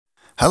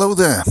Hello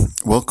there.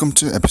 Welcome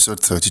to episode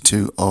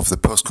 32 of the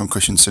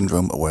Post-Concussion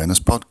Syndrome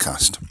Awareness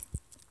Podcast.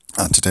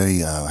 And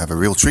today I have a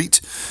real treat.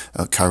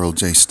 Carol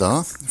J.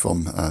 Starr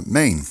from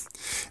Maine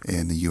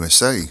in the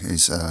USA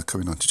is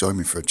coming on to join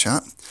me for a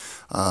chat.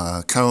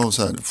 Carol's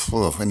had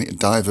a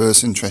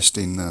diverse,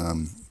 interesting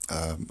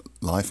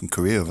life and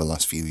career over the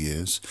last few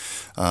years.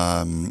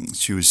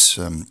 She was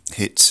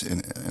hit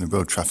in a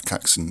road traffic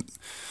accident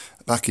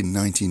back in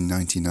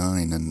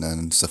 1999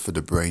 and suffered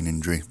a brain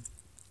injury.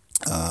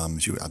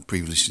 She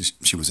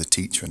was a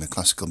teacher and a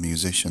classical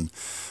musician,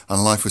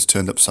 and life was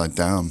turned upside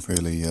down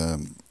really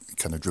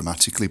kind of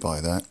dramatically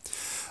by that.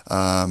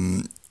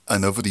 And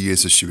over the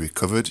years as she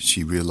recovered,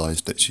 she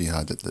realised that she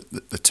had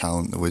the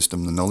talent, the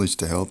wisdom, the knowledge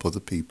to help other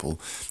people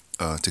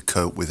to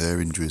cope with their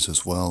injuries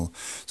as well.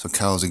 So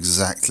Carol's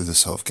exactly the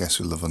sort of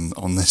guest we love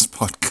on this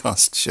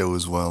podcast show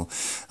as well.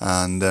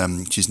 And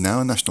she's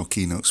now a national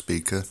keynote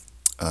speaker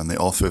and the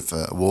author of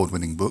an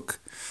award-winning book,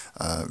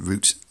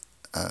 Root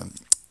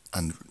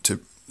and to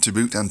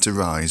root and to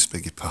rise,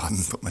 beg your pardon,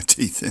 put my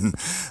teeth in,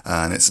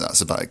 and that's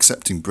about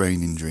accepting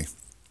brain injury.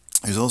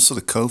 He's also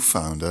the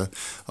co-founder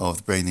of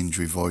the Brain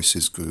Injury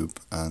Voices group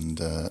and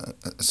a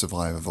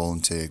survivor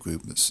volunteer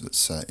group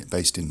that's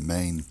based in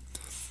Maine.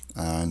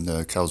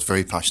 And Carol's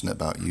very passionate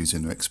about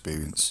using her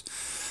experience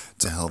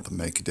to help and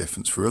make a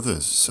difference for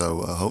others.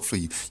 So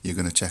hopefully you're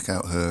going to check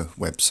out her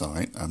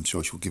website. I'm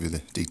sure she'll give you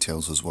the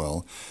details as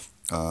well.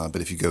 But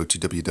if you go to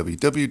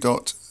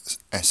www.starrspeaker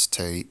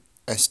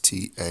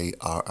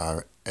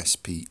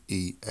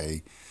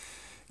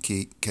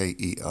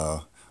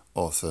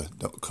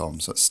author.com,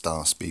 so that's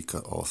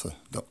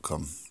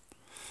starspeakerauthor.com,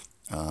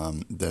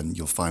 then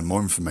you'll find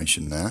more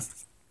information there,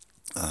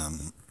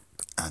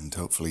 and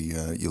hopefully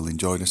you'll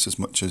enjoy this as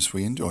much as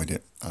we enjoyed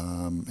it.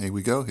 Here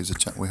we go, here's a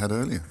chat we had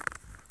earlier.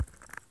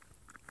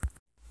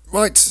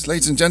 Right,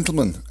 ladies and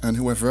gentlemen, and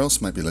whoever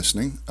else might be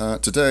listening,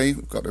 today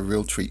we've got a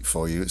real treat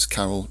for you. It's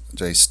Carol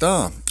J.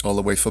 Starr, all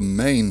the way from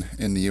Maine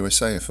in the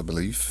USA, if I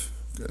believe,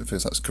 if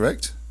that's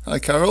correct. Hi,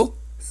 Carol.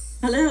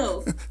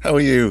 Hello. How are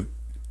you?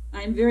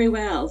 I'm very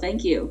well,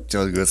 thank you.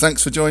 Jolly good.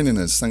 Thanks for joining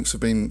us. Thanks for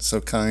being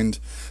so kind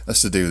as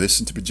to do this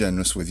and to be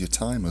generous with your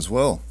time as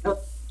well. Oh,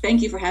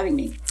 thank you for having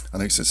me. I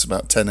think it's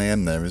about 10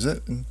 a.m. there, is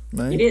it, in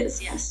Maine? It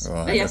is, yes.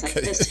 Right, yes, okay.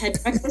 I just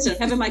had breakfast and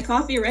I'm having my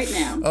coffee right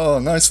now. Oh,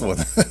 nice one.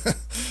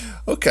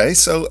 Okay,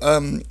 so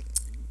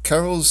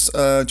Carol's, do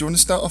you want to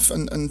start off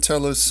and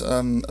tell us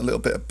a little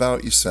bit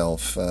about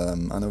yourself? I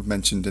know I've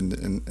mentioned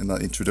in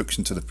that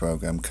introduction to the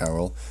program,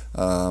 Carol,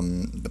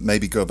 but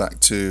maybe go back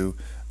to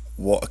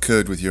what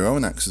occurred with your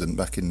own accident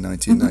back in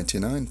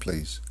 1999,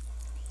 please.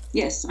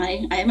 Yes,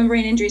 I am a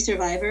brain injury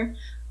survivor.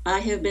 I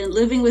have been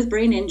living with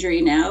brain injury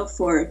now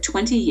for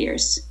 20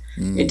 years.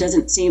 It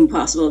doesn't seem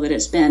possible, but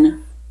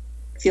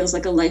feels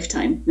like a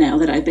lifetime now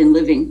that I've been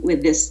living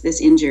with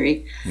this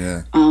injury.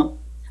 Yeah.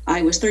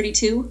 I was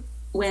 32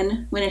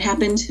 when it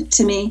happened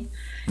to me.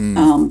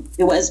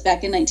 It was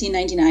back in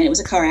 1999. It was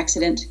a car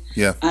accident.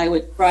 Yeah. I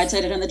was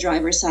broadsided on the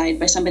driver's side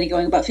by somebody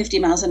going about 50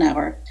 miles an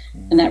hour,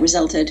 and that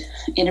resulted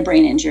in a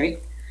brain injury.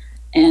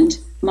 And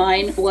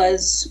mine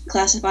was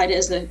classified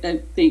as the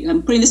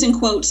I'm putting this in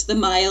quotes, the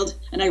mild,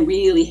 and I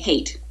really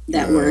hate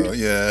that word.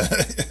 Yeah.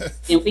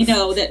 We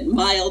know that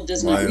mild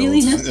does not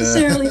really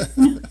necessarily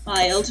mean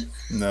mild.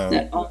 No.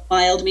 That all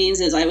mild means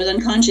is I was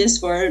unconscious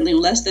for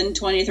less than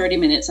 20, 30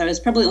 minutes. I was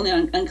probably only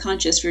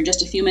unconscious for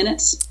just a few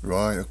minutes.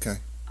 Right, okay.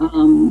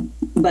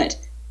 But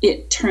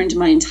it turned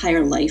my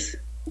entire life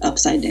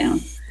upside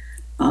down.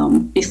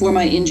 Before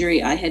my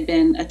injury, I had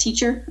been a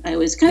teacher. I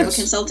was kind of a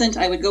consultant.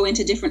 I would go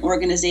into different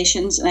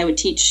organizations and I would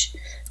teach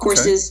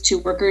courses to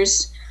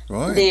workers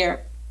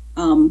there.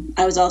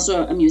 I was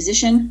also a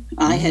musician.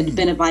 I had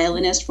been a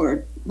violinist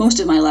for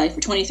most of my life,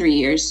 for 23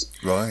 years.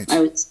 Right. I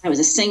was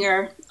a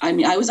singer. I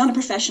mean, I was not a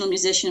professional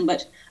musician,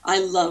 but I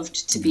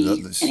loved to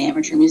be an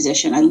amateur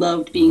musician. I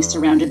loved being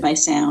surrounded by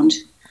sound.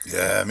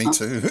 Yeah, me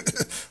too.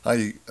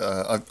 I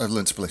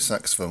learned to play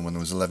saxophone when I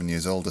was 11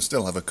 years old. I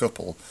still have a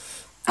couple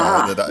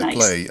that I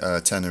play,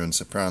 tenor and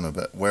soprano,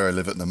 but where I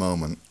live at the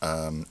moment,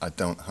 I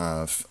don't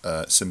have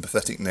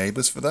sympathetic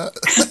neighbours for that.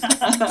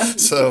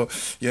 So,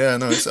 yeah,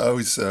 no, it's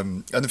always...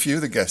 and a few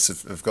of the guests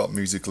have got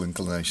musical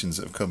inclinations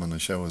that have come on the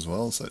show as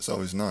well, so it's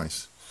always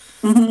nice.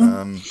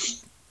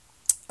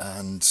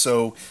 And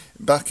so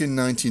back in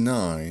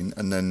 99,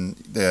 and then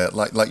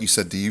like you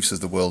said, the use of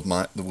the word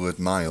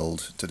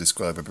mild to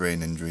describe a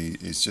brain injury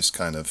is just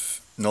kind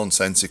of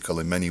nonsensical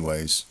in many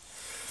ways.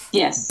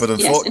 Yes, but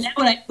yes. And now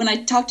when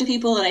I talk to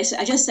people and I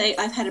just say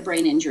I've had a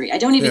brain injury, I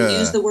don't even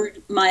use the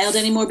word mild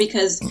anymore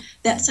because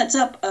that sets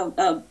up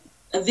a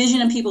vision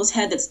in people's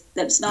head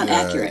that's not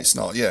accurate. It's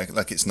not. Yeah,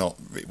 like it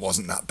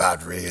wasn't that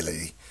bad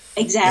really.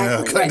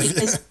 Exactly, right,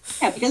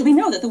 because we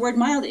know that the word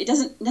mild, it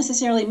doesn't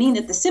necessarily mean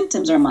that the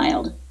symptoms are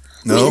mild.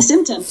 No. I mean, the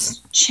symptoms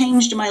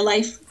changed my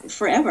life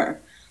forever.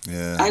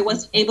 Yeah. I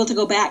wasn't able to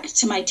go back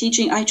to my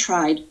teaching. I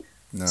tried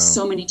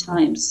so many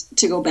times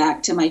to go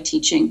back to my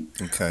teaching.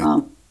 Okay.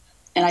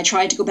 And I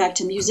tried to go back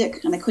to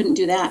music, and I couldn't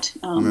do that.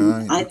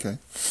 Okay.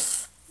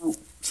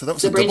 So that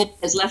was the a brain double.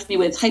 has left me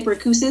with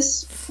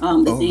hyperacusis,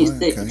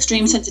 the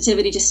extreme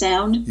sensitivity to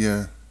sound.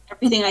 Yeah.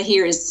 Everything I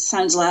hear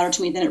sounds louder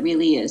to me than it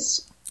really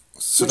is,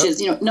 So which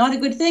is not a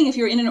good thing if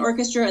you're in an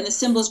orchestra and the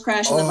cymbals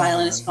crash and the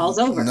violinist falls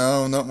over.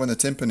 No, not when the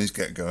timpanis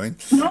get going.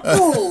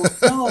 No.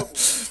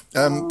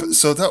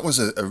 So that was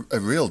a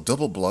real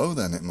double blow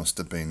then, it must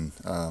have been.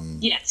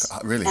 Yes.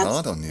 Really absolutely.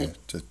 hard on you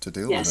to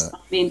deal with that. I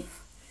mean,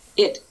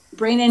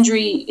 brain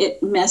injury,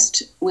 it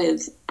messed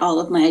with all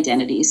of my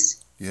identities.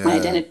 Yeah. My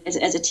identity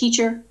as a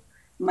teacher,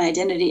 my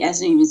identity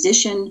as a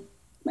musician.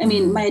 I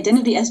mean, my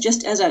identity as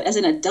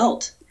an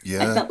adult.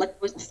 Yeah. I felt like I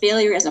was a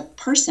failure as a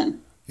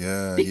person.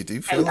 Yeah, you do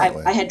feel that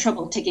way. I had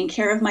trouble taking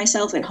care of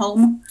myself at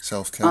home.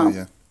 Self-care,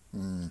 yeah.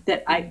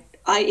 That I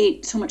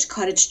ate so much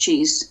cottage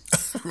cheese.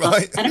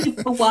 Right. I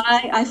don't know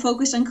why I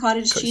focused on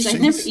cottage cheese.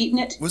 I'd never eaten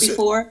it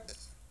before.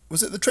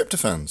 Was it the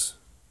tryptophans?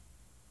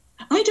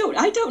 I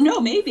don't know.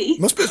 Maybe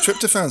Must be the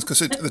tryptophans, because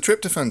the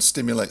tryptophans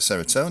stimulate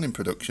serotonin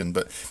production.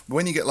 But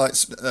when you get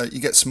you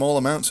get small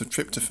amounts of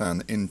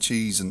tryptophan in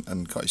cheese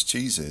and cottage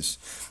cheeses,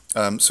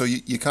 so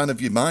you kind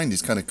of, your mind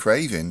is kind of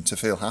craving to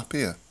feel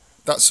happier.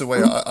 That's the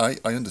way I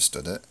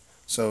understood it.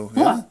 So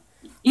yeah.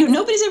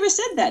 Nobody's ever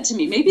said that to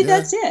me. Maybe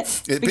that's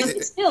it.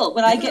 Because still,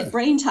 when I get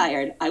brain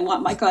tired, I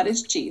want my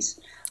cottage cheese.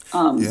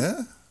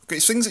 Yeah.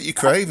 It's things that you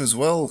crave as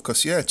well,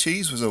 because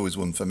cheese was always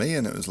one for me,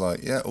 and it was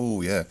like, bit of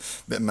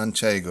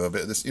manchego, a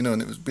bit of this,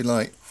 and it would be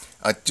like,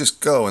 I'd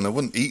just go and I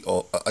wouldn't eat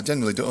I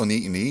generally don't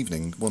eat in the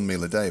evening, one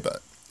meal a day,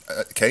 but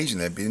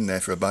occasionally I'd be in there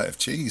for a bite of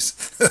cheese.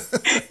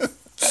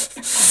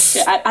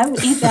 I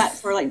would eat that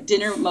for like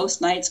dinner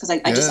most nights,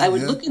 because I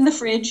would look in the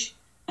fridge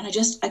and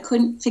I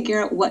couldn't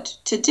figure out what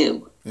to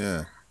do.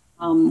 Yeah.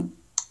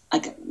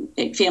 Like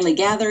at family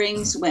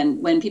gatherings,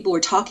 when people were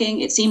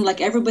talking, it seemed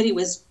like everybody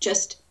was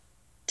just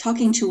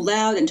talking too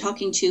loud and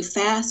talking too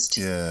fast.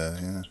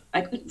 Yeah.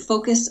 I couldn't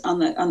focus on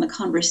the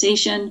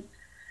conversation.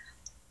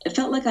 It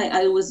felt like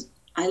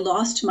I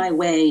lost my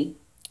way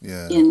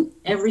in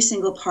every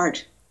single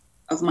part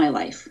of my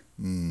life.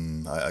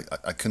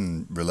 I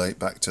can relate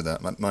back to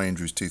that. My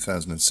injury was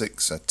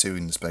 2006. I had 2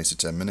 in the space of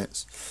 10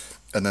 minutes,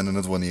 and then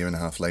another 1.5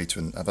 years later,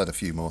 and I've had a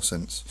few more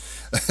since.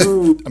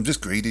 I'm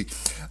just greedy.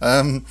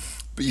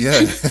 But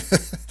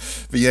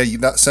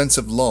that sense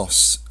of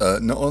loss,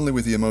 not only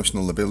with the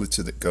emotional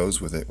ability that goes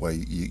with it, where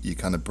you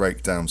kind of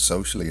break down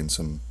socially in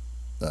some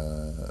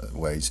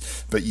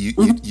ways, but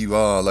you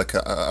are like,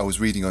 I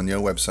was reading on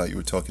your website, you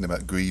were talking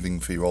about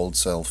grieving for your old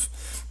self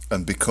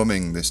and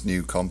becoming this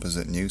new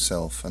composite new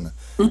self, and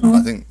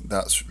I think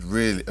that's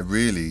really a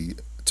really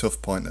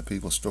tough point that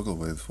people struggle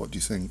with. What do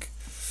you think?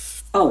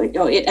 Oh,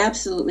 it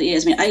absolutely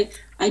is. I mean,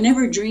 I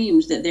never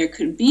dreamed that there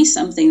could be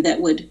something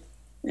that would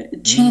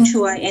change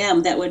who I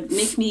am, that would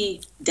make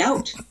me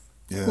doubt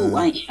who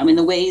I am in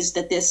the ways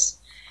that this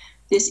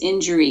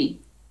injury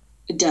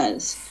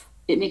does.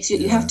 It makes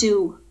you have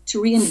to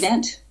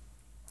reinvent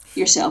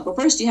yourself. But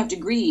first you have to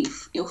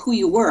grieve who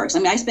you were. I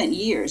mean, I spent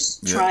years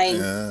trying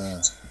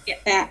to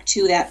get back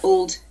to that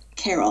old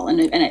Carol, and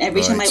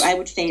every time I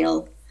would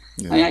fail.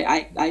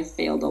 I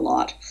failed a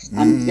lot.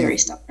 I'm very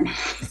stubborn.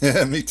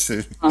 Yeah, me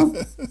too.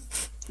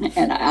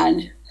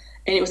 And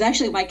it was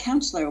actually my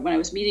counselor, when I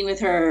was meeting with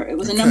her, it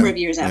was a number of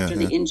years after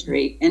the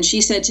injury, and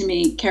she said to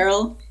me,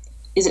 Carol,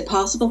 is it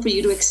possible for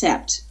you to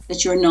accept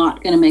that you're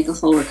not going to make a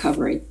full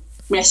recovery? I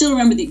mean, I still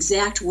remember the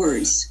exact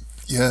words.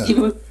 Yeah.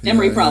 Even with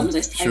memory problems,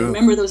 I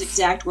remember those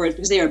exact words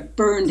because they are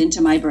burned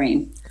into my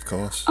brain. Of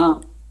course.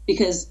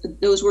 Because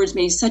those words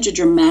made such a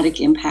dramatic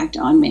impact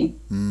on me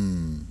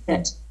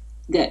that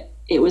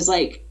it was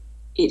like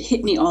it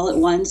hit me all at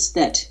once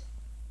that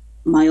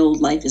my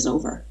old life is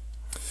over.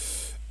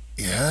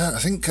 Yeah, I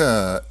think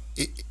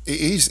it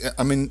is.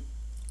 I mean,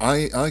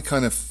 I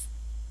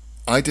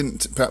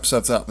didn't perhaps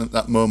have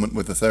that moment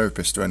with the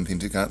therapist or anything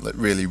to kind of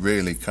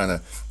really kind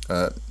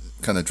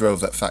of drove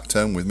that fact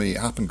home with me. It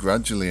happened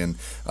gradually, and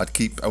I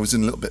was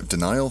in a little bit of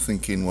denial,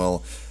 thinking,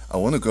 well, I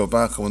want to go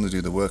back, I want to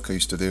do the work I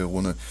used to do, I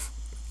want to.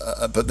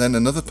 But then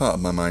another part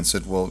of my mind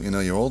said, well,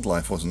 your old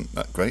life wasn't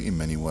that great in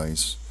many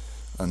ways,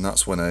 and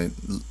that's when I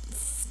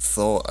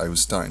thought I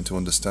was starting to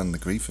understand the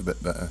grief a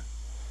bit better.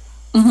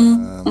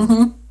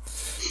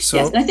 So,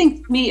 yes, and I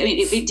think for me,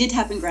 it did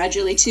happen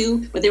gradually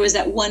too, but there was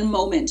that one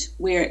moment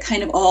where it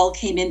kind of all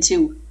came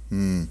into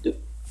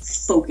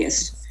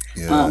focus.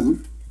 Yeah.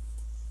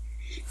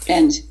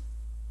 And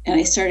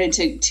I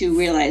started to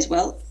realize,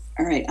 well,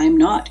 all right, I'm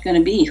not going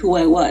to be who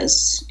I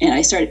was. And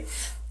I started,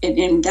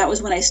 and that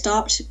was when I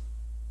stopped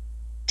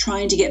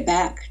trying to get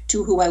back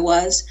to who I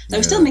was. I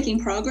was still making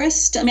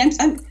progress. I mean,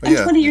 I'm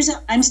 20 years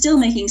out. I'm still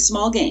making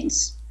small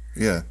gains.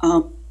 Yeah.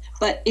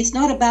 But it's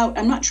not about,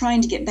 I'm not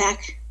trying to get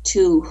back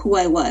to who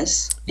I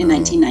was in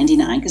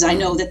 1999, because I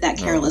know that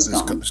Carol is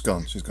gone. It's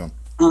gone. She's gone.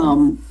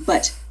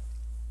 But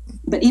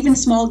even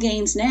small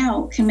gains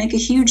now can make a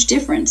huge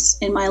difference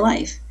in my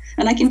life,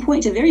 and I can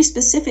point to very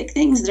specific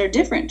things that are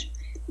different.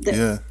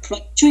 That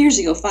like 2 years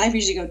ago, 5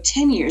 years ago,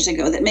 10 years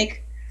ago, that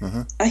make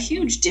a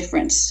huge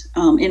difference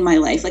in my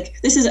life.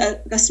 Like, this is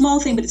a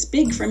small thing, but it's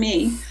big for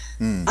me.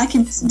 I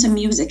can listen to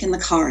music in the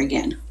car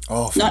again.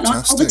 Oh, Not all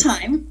the fantastic.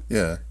 time,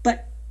 Yeah.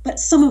 but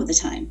some of the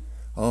time.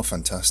 Oh,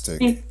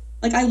 fantastic.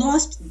 Like I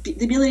lost the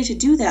ability to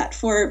do that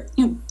for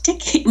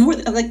decade more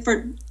than, like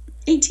for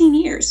 18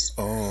 years.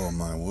 Oh,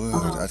 my word.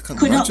 I can't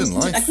Could not imagine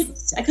listen to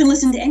life. I couldn't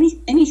listen to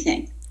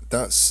anything.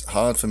 That's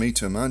hard for me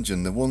to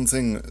imagine. The one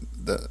thing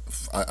that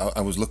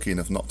I was lucky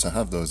enough not to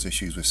have those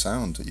issues with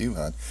sound that you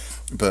had,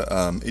 but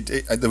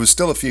there was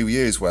still a few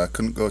years where I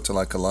couldn't go to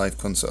like a live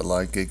concert, a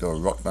live gig, or a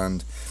rock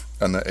band,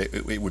 and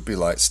it would be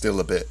like still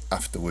a bit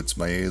afterwards.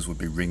 My ears would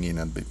be ringing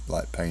and be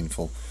like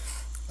painful.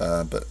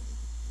 But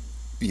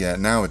yeah,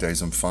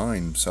 nowadays I'm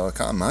fine, so I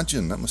can't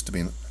imagine. That must have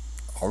been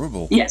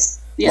horrible. Yes,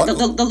 yeah.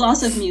 Like, The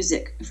loss of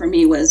music for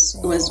me was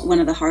wow. one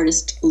of the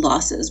hardest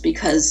losses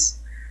because,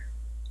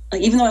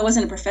 like, even though I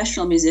wasn't a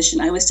professional musician,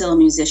 I was still a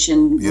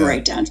musician Yeah.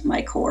 right down to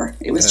my core.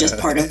 It was just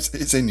part of.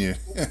 It's in you.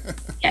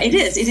 Yeah, it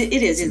is. It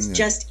is. It's Yeah.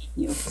 just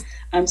you.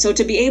 So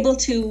to be able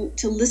to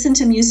listen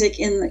to music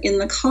in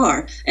the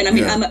car, and I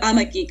mean, Yeah. I'm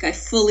a geek. I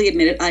fully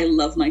admit it. I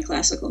love my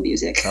classical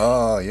music.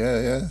 Oh,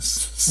 yeah,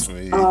 yes.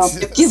 Sweet.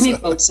 Give me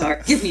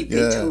Mozart. Give me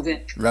Yeah. Beethoven.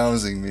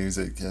 Rousing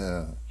music,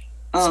 yeah.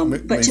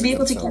 But to be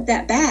able to Amazing get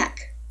that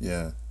back,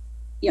 Yeah.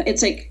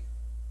 it's like,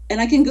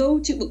 and I can go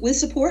to with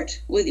support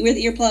with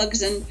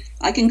earplugs, and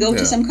I can go Yeah.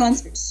 to some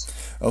concerts.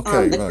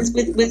 Okay, Like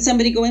right. with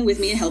somebody going with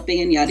me and helping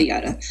and yada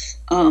yada,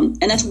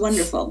 and that's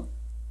wonderful.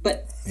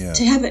 But Yeah.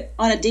 to have it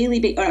on a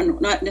or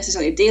not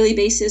necessarily a daily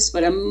basis,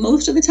 but a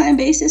most of the time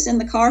basis in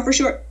the car for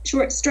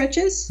short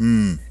stretches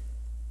Hmm.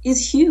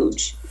 is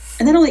huge.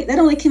 And that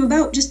only came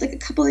about just like a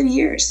couple of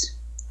years.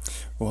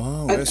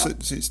 Wow, Uh,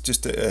 it's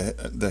just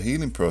the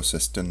healing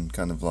process done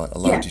kind of like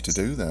allowed you to Yes.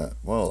 do that.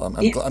 Well,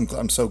 Yeah.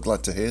 I'm so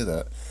glad to hear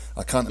that.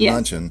 I can't Yeah.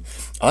 imagine.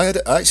 I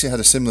actually had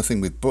a similar thing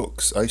with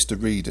books. I used to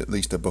read at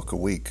least a book a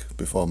week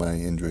before my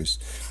injuries,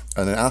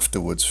 and then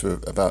afterwards for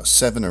about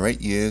 7 or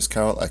 8 years,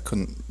 Carol, I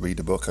couldn't read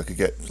a book. I could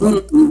get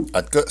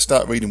like,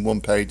 start reading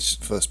one page,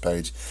 first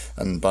page,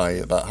 and by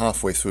about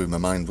halfway through, my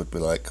mind would be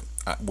like,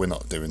 "We're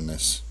not doing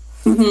this."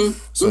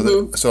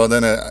 So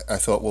then I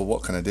thought, well,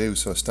 what can I do?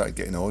 So I started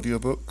getting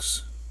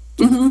audiobooks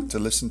to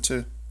listen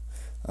to.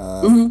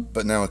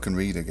 But now I can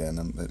read again,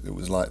 and it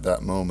was like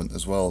that moment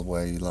as well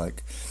where you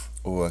like,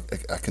 oh,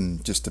 I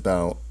can just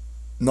about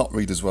not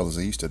read as well as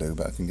I used to do,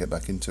 but I can get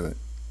back into it.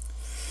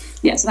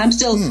 Yes, and I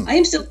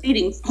am still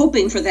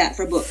hoping for that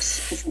for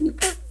books.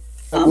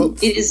 Well,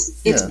 It's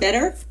yeah.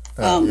 better.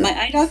 Yeah. My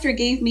eye doctor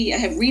gave me. I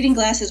have reading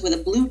glasses with a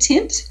blue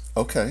tint,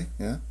 Okay,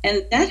 yeah.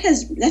 and that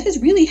has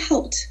really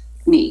helped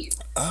me.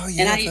 Oh,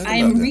 yeah. And I've heard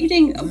I'm about that.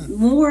 reading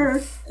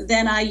more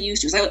than I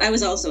used to. 'Cause I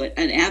was also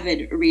an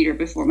avid reader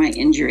before my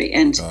injury,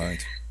 and Right.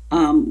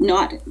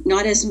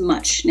 not as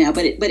much now.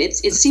 But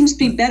it seems to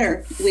be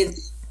better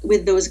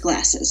with those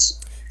glasses.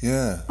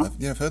 Yeah,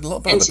 I've heard a lot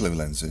about And- the blue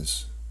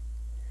lenses.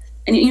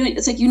 And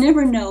it's like you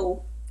never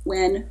know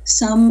when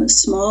some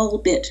small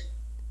bit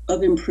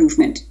of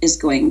improvement is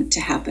going to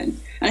happen.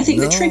 And I think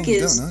the No, trick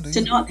you is don't know, do to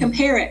you? not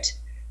compare it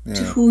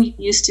to Yeah. who you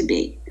used to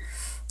be.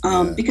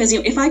 Yeah. Because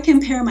if I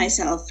compare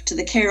myself to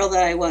the Carol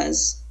that I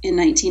was in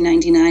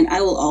 1999,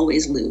 I will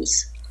always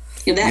lose.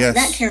 Yes,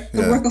 That Carol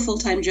yeah. to work a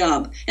full-time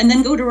job and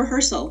then go to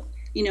rehearsal,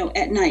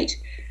 at night.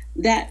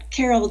 That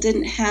Carol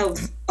didn't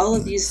have all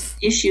of these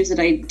issues that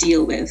I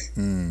deal with.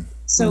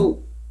 So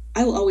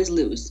I will always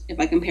lose if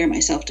I compare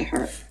myself to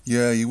her.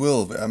 Yeah, you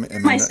will. But I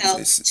mean Myself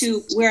it's,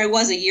 to where I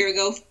was a year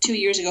ago, 2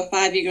 years ago,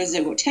 5 years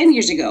ago, 10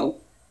 years ago.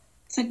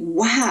 It's like,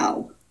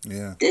 wow,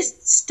 yeah. this is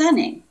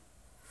stunning.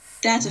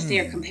 That's a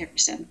fair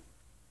comparison.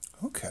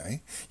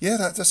 Okay. Yeah,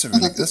 that's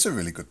a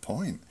really good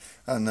point.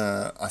 And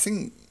I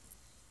think,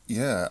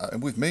 yeah,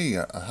 with me,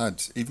 I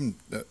had even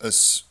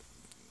as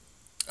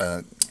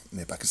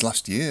near back as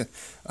last year,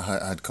 I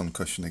had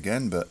concussion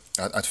again, but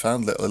I'd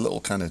found a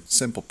little kind of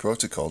simple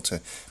protocol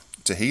to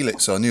heal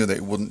it, so I knew that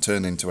it wouldn't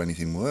turn into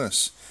anything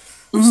worse.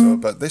 So,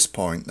 but at this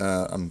point,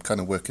 I'm kind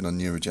of working on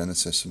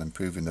neurogenesis and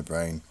improving the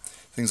brain.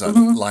 Things like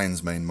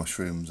lion's mane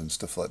mushrooms and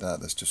stuff like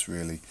that. That's just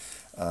really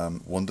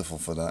wonderful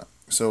for that.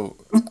 So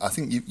I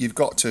think you've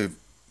got to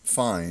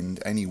find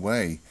any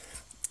way.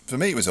 For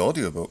me, it was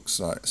audiobooks.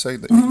 Like say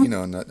that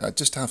and I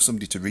just have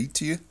somebody to read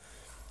to you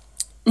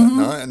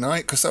at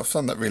night because I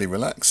found that really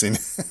relaxing.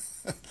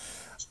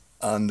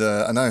 And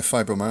I have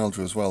fibromyalgia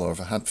as well, or I've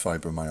had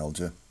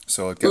fibromyalgia,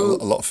 so I get a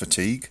lot of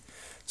fatigue.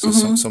 So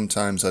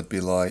sometimes I'd be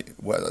like,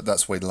 well,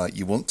 that's why like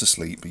you want to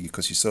sleep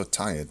because you're so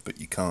tired, but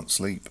you can't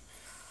sleep.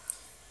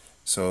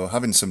 So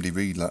having somebody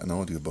read like an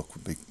audiobook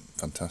would be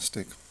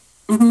fantastic.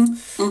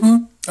 Oh,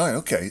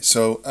 okay.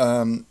 So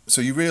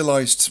so you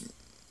realised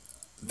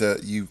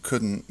that you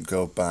couldn't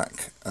go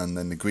back, and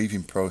then the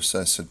grieving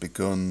process had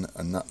begun,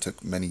 and that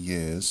took many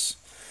years.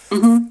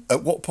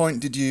 At what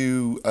point did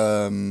you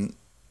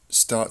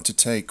start to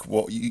take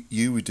what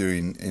you were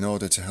doing in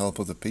order to help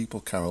other people,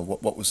 Carol?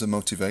 What was the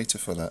motivator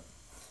for that?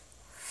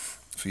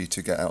 For you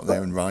to get out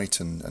there and write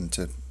and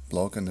to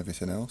blog and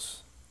everything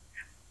else?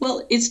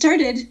 Well, it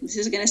started, this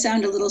is going to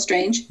sound a little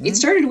strange, it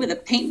started with a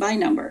paint by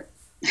number.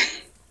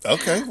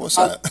 Okay, what's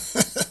that?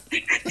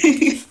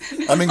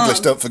 I'm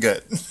English, don't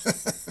forget.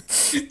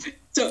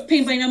 So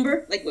paint by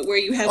number, like where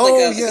you have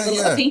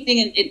a painting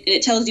and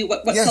it tells you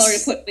what yes. color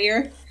to put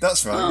where.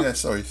 That's right. Yeah,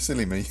 sorry,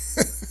 silly me.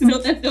 No,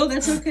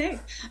 that's okay.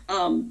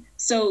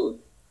 So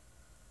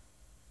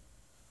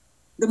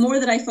the more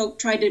that I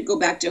tried to go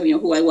back to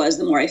who I was,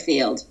 the more I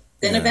failed.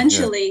 Then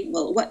eventually,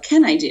 well, what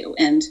can I do?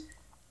 And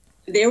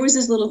there was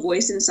this little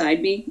voice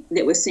inside me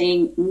that was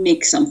saying,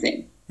 make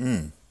something,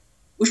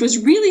 which was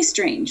really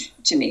strange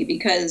to me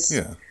because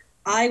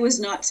I was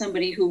not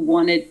somebody who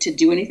wanted to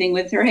do anything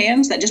with her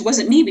hands. That just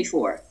wasn't me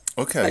before.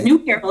 Okay. But New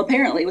Carol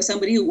apparently was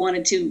somebody who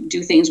wanted to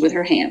do things with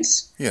her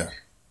hands. Yeah.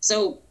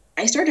 So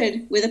I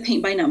started with a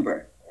paint by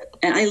number,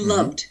 and I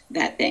loved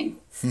that thing.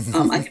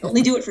 I could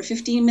only do it for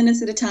 15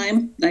 minutes at a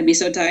time, and I'd be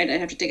so tired I'd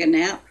have to take a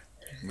nap.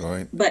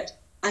 Right. But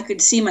I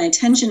could see my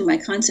attention, my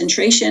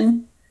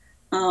concentration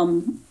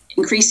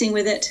increasing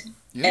with it.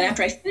 Yeah. And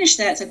after I finished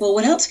that, it's like, well,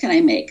 what else can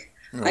I make?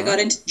 Right. I got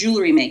into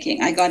jewelry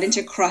making. I got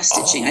into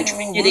cross-stitching. I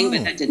tried knitting,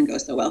 but that didn't go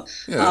so well.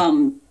 Yeah.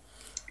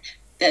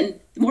 Then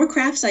the more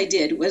crafts I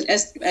did was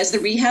as the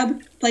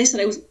rehab place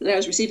that I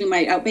was receiving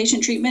my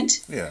outpatient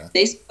treatment. Yeah.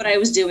 They saw what I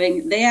was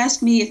doing. They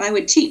asked me if I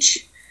would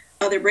teach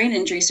other brain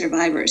injury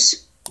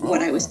survivors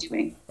what I was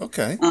doing.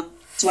 Okay.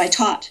 So I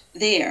taught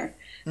there.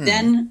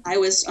 Then I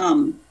was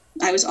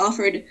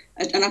offered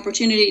an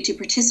opportunity to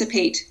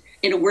participate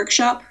in a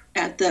workshop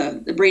at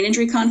the Brain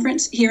Injury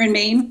Conference here in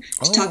Maine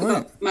to talk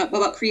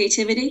about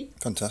creativity.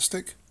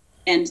 Fantastic.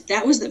 And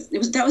that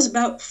was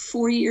about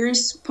 4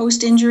 years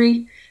post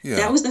injury. Yeah.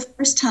 That was the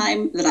first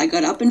time that I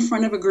got up in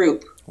front of a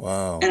group.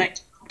 Wow. And I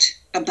talked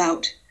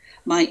about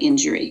my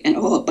injury. And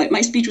but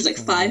my speech was like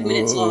 5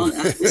 minutes long.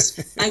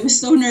 I was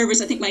so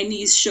nervous. I think my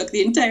knees shook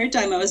the entire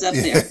time I was up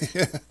there.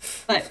 Yeah.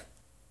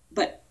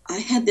 But I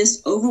had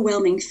this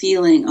overwhelming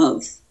feeling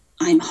of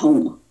I'm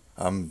home.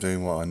 I'm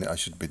doing what I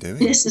should be doing.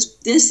 This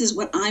is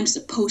what I'm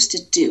supposed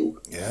to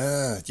do.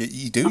 Yeah,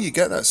 you do. You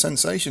get that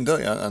sensation, don't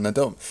you? And I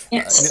don't.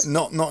 Yes.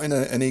 Not in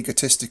an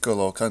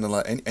egotistical or kind of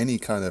like any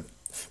kind of,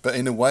 but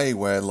in a way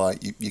where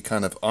like you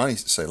kind of, I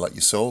say like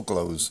your soul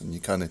glows and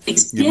you kind of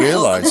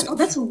realize.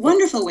 That's a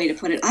wonderful way to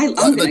put it.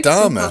 Like the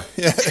Dharma,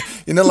 yeah.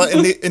 Like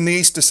in the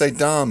East to say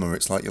Dharma,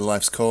 it's like your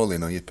life's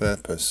calling or your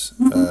purpose.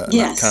 And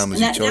that karma's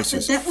your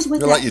choices. That was what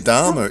You're like your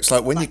Dharma. It's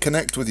like when you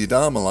connect with your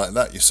Dharma like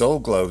that, your soul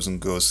glows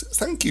and goes,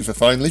 "Thank you for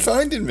finally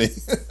finding me."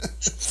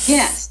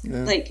 Yes,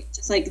 yeah.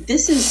 It's like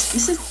this is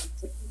what I'm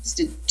supposed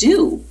to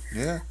do.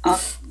 Yeah.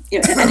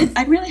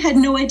 I really had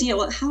no idea.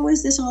 Well, how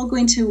is this all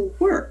going to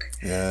work?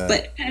 Yeah.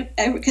 But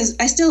because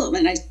I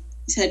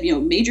had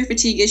major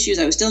fatigue issues.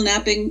 I was still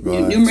napping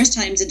numerous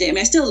times a day. I mean,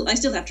 I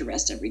still have to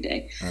rest every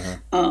day.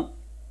 Uh-huh.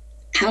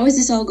 How is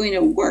this all going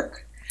to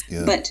work?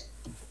 Yeah. But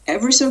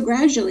ever so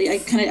gradually,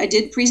 I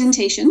did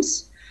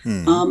presentations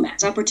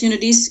as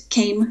opportunities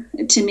came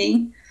to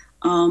me.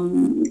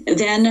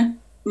 Then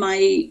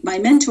my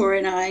mentor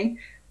and I,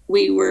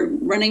 we were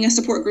running a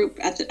support group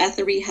at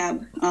the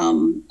rehab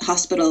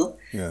hospital,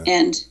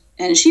 and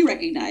she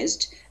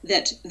recognized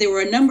that there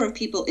were a number of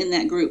people in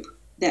that group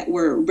that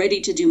were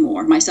ready to do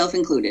more, myself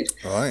included.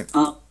 Right.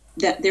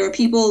 That there were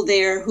people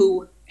there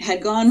who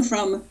had gone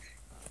from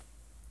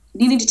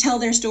needing to tell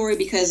their story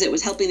because it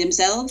was helping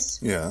themselves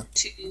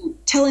to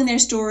telling their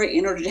story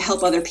in order to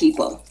help other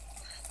people.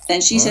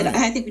 And she said,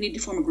 I think we need to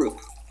form a group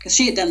because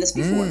she had done this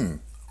before.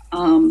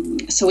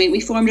 So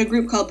we formed a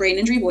group called Brain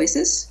Injury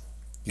Voices.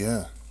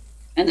 Yeah.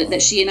 And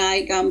that she and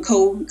I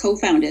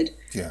co-founded.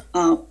 Yeah.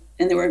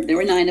 And there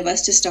were 9 of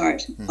us to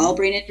start, all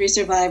brain injury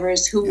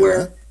survivors who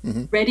were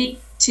ready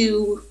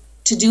to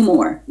do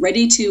more,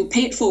 ready to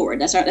pay it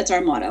forward. That's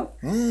our motto.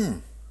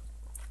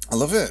 I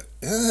love it.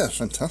 Yeah,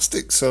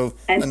 fantastic. So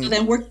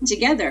then working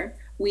together,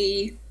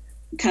 we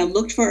kind of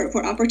looked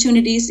for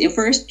opportunities.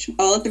 First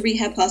all at the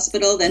rehab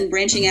hospital, then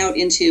branching out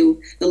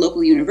into the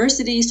local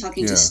universities,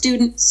 talking to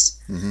students,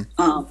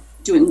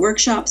 doing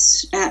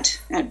workshops at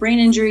brain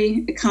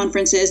injury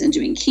conferences, and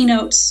doing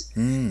keynotes,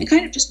 and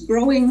kind of just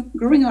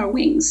growing our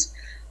wings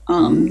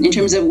in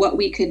terms of what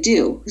we could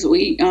do. So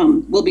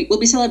we'll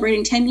be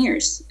celebrating 10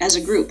 years as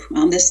a group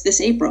this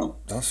April.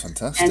 That's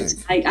fantastic.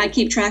 And I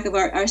keep track of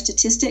our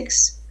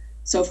statistics.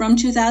 So from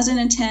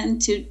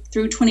 2010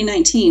 through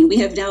 2019, we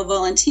have now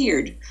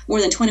volunteered more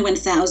than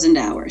 21,000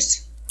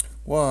 hours.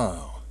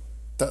 Wow,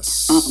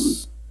 that's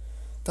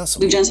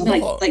we've done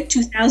something like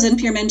 2,000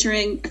 peer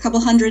mentoring, a couple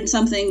hundred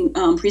something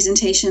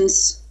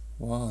presentations.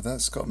 Wow,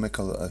 that's got to make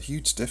a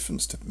huge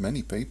difference to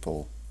many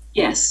people.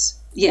 Yes.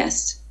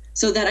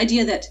 So that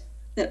idea that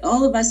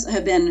all of us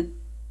have been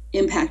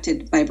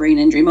impacted by brain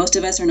injury. Most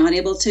of us are not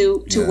able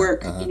to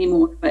work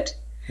anymore, but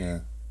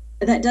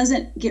that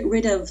doesn't get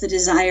rid of the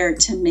desire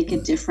to make a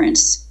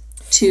difference,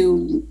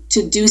 to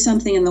do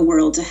something in the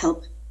world to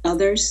help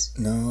others.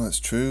 No, that's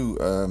true.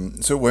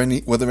 So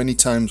were there any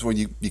times where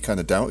you kind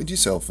of doubted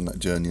yourself on that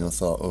journey or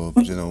thought,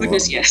 you know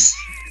what? Yes.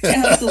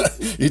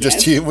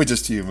 Absolutely. We're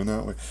just human,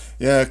 aren't we?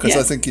 Yeah, because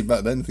I think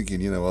back then thinking,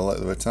 there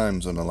were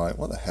times when I'm like,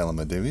 what the hell am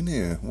I doing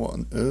here? What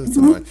on earth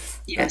am I?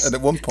 Yes. And at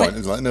one point it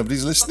was like,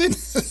 nobody's listening.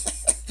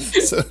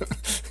 So,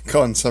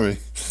 go on, sorry.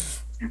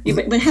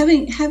 But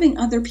having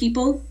other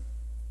people,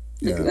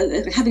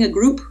 having a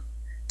group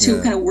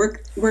to kind of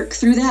work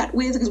through that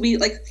with, because we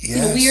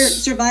we are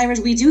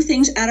survivors. We do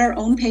things at our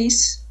own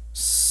pace.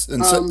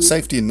 And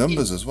safety in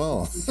numbers as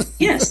well.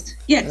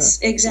 yes,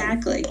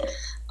 exactly.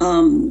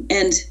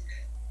 And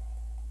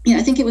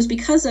I think it was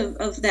because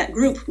of that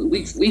group.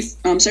 We've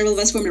several of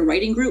us formed a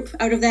writing group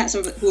out of that,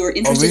 so who are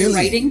interested in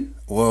writing.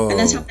 Whoa! And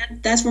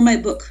that's where my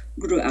book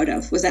grew out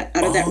of. Was that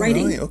out of that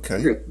writing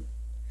group?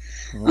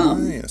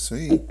 Right, I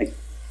see.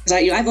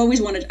 I always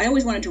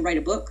wanted to write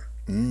a book,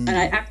 and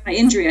after my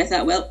injury, I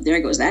thought, well, there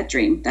goes that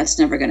dream. That's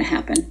never going to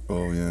happen.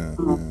 Oh yeah.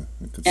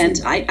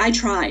 And I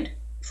tried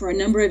for a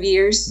number of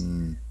years,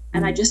 and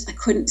I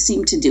couldn't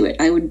seem to do it.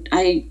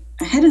 I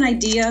had an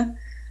idea,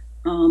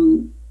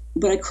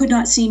 but I could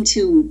not seem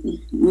to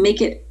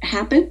make it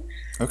happen.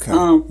 Okay.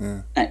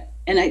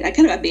 And I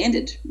kind of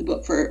abandoned the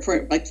book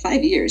for like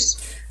 5 years.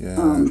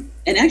 Yeah.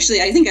 And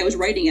actually, I think I was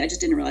writing it. I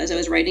just didn't realize I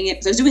was writing it,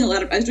 because I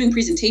was doing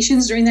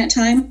presentations during that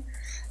time.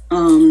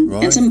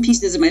 Right. And some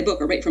pieces of my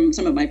book are right from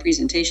some of my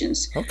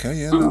presentations. Okay.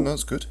 Yeah.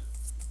 That's good.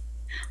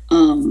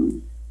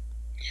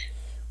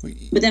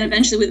 But then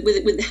eventually,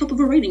 with the help of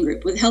a writing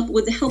group, with the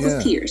help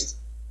of peers,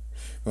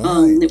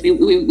 right.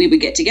 we would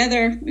get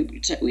together.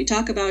 We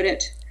talk about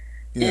it,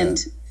 and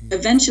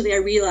eventually I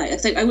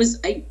realized I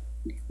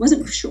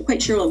wasn't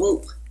quite sure.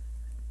 Well,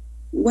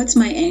 what's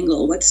my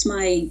angle? What's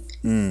my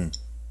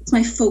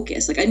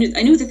focus? Like I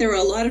knew that there were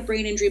a lot of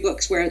brain injury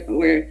books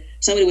where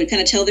somebody would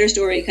kind of tell their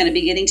story, kind of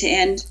beginning to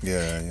end.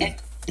 Yeah.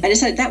 And I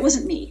decided that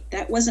wasn't me.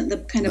 That wasn't the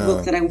kind of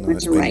book that I wanted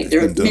to write.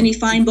 There are many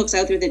fine books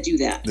out there that do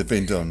that. They've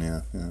been done,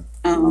 yeah.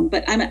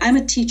 But I'm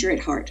a teacher at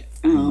heart,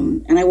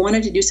 and I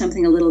wanted to do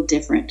something a little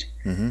different.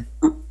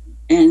 But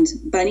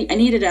I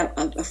needed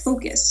a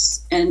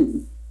focus.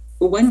 And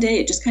one day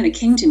it just kind of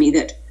came to me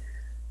that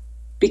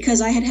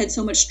because I had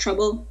so much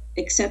trouble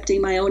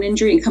accepting my own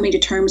injury and coming to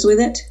terms with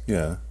it,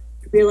 I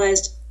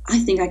realized I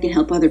think I can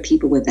help other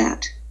people with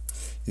that.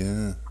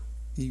 Yeah.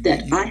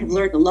 I have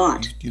learned a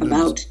lot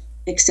about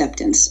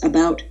acceptance,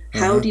 about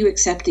how do you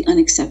accept the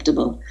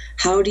unacceptable?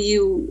 How do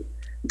you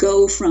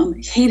go from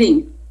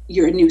hating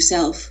your new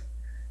self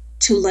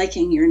to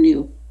liking your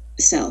new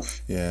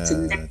self? Yeah,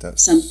 so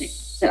that's something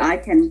that I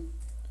can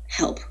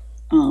help.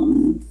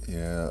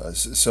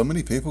 So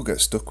many people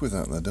get stuck with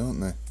that, though, don't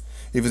they?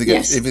 Either they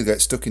get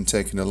stuck in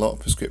taking a lot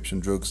of prescription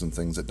drugs and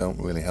things that don't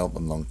really help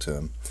them long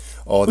term,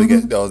 or they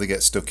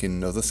get stuck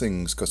in other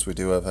things. Because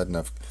I've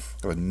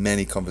had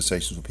many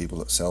conversations with people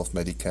that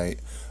self-medicate,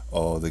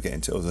 or they get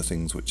into other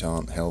things which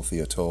aren't healthy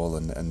at all,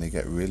 and they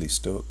get really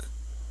stuck.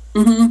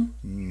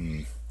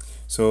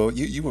 So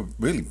you were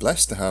really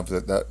blessed to have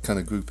that kind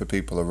of group of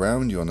people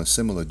around you on a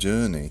similar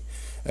journey,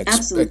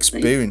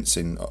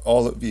 experiencing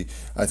all of you.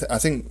 I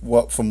think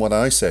from what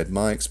I said,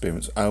 my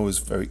experience, I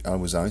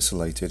was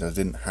isolated. I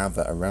didn't have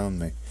that around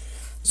me,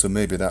 so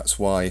maybe that's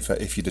why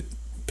if you'd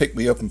picked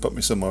me up and put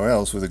me somewhere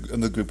else with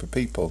another group of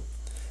people,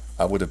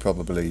 I would have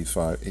probably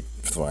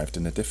thrived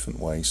in a different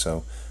way.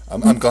 So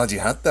I'm glad you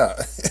had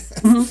that.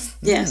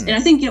 Yes, and I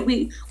think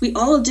we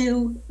all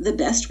do the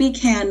best we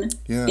can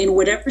in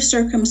whatever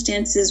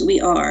circumstances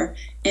we are,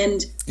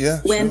 and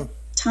when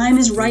time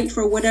is right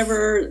for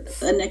whatever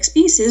the next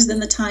piece is, then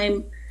the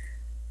time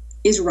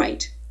is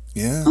right.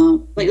 Yeah.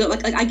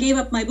 Like I gave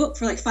up my book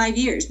for like 5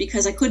 years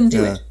because I couldn't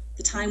do it.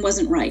 The time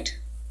wasn't right.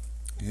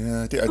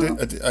 Yeah,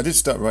 I did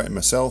start writing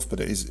myself, but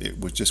it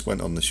just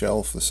went on the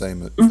shelf the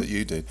same that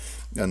you did.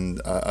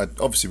 And I'd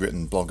obviously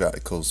written blog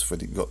articles we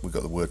got the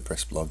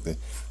WordPress blog, the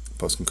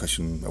post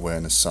concussion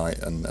awareness site,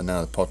 and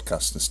now the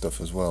podcast and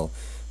stuff as well.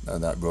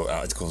 And that wrote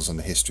articles on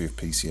the history of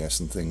PCS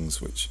and things,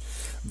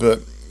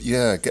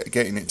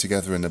 getting it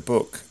together in a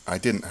book. I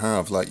didn't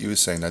have, like you were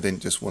saying, I didn't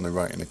just want to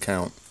write an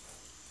account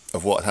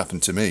of what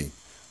happened to me.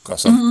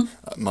 Because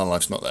my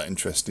life's not that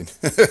interesting.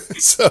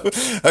 So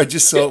I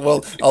just thought,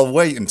 well, I'll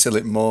wait until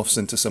it morphs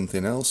into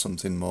something else,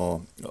 something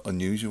more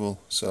unusual.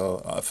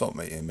 So I thought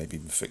maybe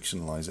even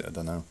fictionalize it, I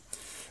don't know.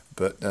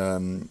 But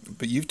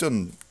you've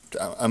done,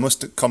 I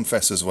must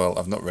confess as well,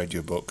 I've not read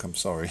your book, I'm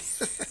sorry.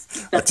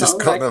 I just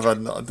kind of a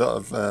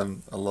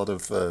lot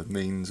of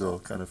means or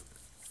kind of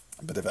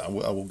a bit of it. I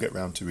will get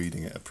round to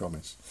reading it, I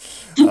promise.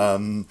 What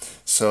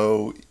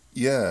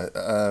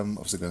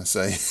was I going to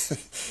say?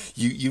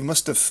 You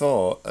must have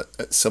thought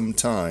at certain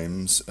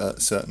times,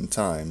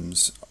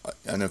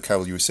 I know,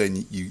 Carol, you were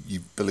saying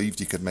you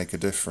believed you could make a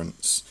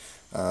difference.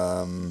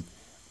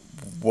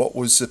 What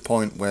was the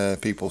point where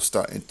people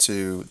started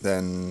to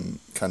then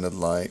kind of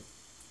like,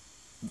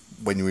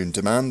 when you were in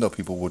demand, or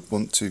people would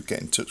want to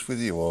get in touch with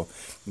you, or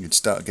you'd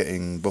start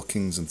getting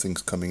bookings and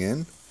things coming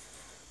in?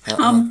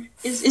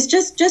 It's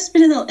just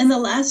been in the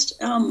last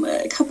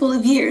couple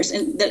of years,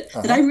 and that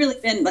I've really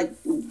been like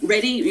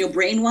ready,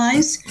 brain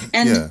wise,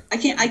 and I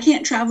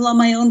can't travel on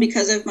my own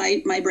because of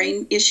my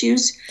brain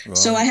issues. Right.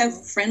 So I have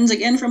friends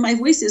again from my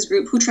Voices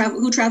group who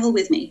travel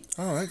with me.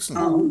 Oh,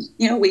 excellent.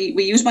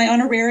 We use my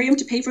honorarium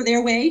to pay for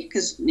their way,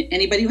 because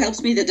anybody who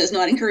helps me that does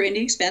not incur any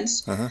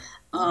expense.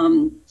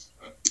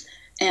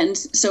 And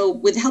so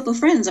with the help of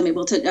friends, I'm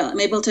able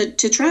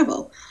to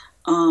travel.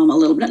 A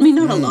little bit. I mean,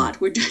 not a lot.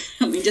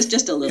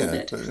 Just a little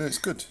bit. It's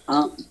good.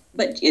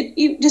 but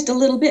just a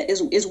little bit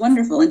is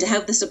wonderful, and to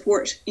have the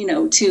support,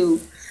 to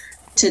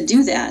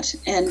do that,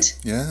 and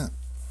Yeah.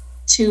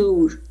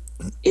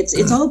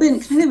 It's all been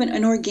kind of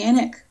an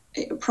organic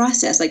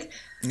process. Like,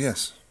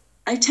 Yes.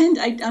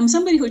 I'm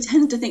somebody who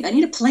tends to think I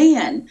need a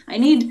plan. I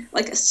need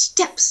like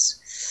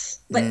steps,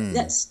 but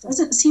that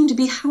doesn't seem to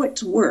be how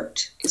it's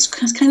worked. It's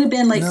kind of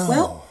been like, No.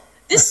 well,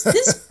 this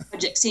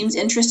project seems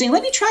interesting.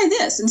 Let me try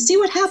this and see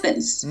what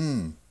happens.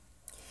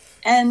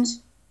 And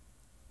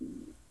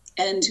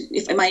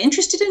if am I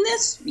interested in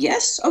this?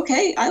 Yes.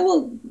 Okay. I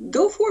will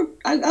go for.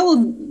 I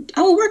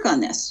will work on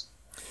this,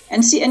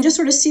 and just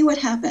sort of see what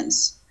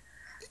happens.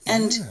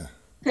 And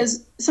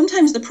because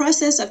sometimes the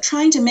process of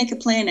trying to make a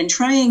plan and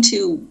trying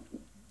to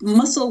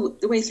muscle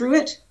the way through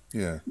it,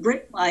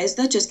 break-wise,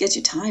 that just gets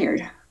you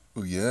tired.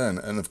 Oh yeah,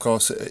 and of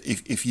course,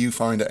 if you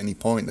find at any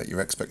point that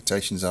your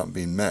expectations aren't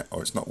being met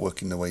or it's not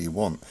working the way you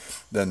want,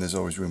 then there's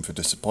always room for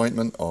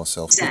disappointment or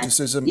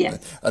self-criticism,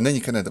 and then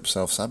you can end up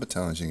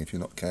self-sabotaging if you're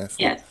not careful.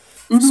 Yeah.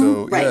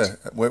 So right.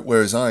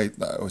 whereas I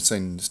was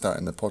saying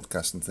starting the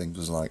podcast and things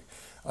was like,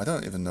 I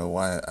don't even know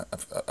why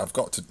I've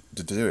got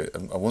to do it.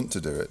 I want to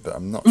do it, but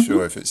I'm not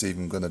sure if it's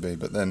even going to be.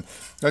 But then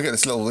I get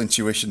this little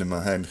intuition in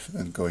my head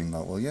and going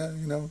like, well, yeah,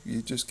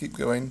 you just keep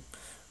going.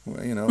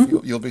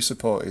 You'll be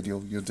supported.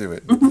 You'll do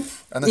it.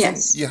 And I think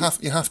you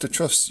have to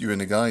trust your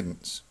inner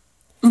guidance.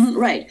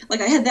 Right. Like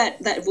I had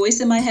that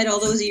voice in my head all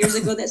those years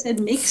ago that said,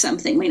 make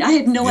something. I mean, I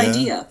had no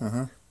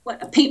idea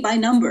what a paint by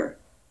number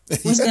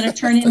was going to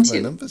turn into.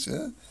 Paint by numbers,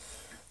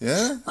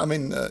 yeah. I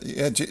mean,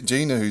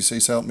 Gina,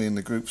 who's helped me in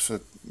the groups for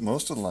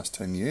most of the last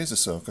 10 years or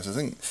so, because I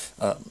think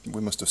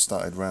we must have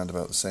started around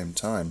about the same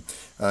time.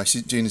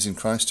 Gina's in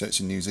Christchurch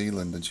in New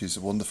Zealand, and she's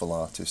a wonderful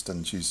artist,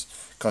 and she's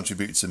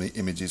contributed some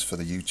images for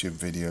the YouTube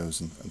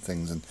videos and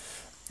things,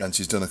 and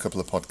she's done a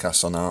couple of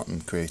podcasts on art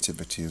and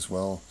creativity as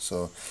well.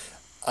 So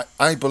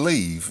I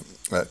believe,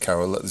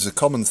 Carol, that there's a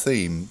common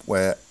theme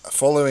where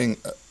following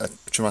a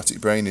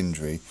traumatic brain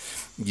injury,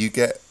 you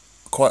get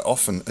quite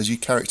often, as your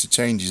character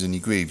changes and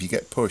you grieve, you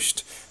get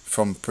pushed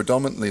from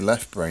predominantly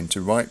left brain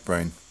to right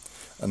brain,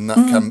 and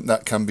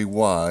that can be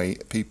why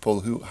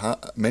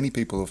many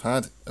people who've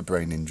had a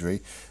brain injury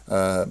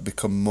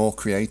become more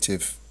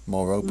creative,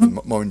 more open,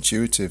 more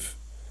intuitive.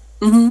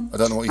 I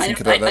don't know what you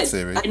think about that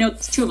theory. I know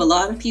it's true of a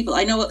lot of people.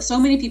 I know so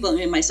many people, I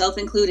mean, myself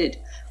included,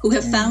 who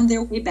have found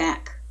their way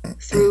back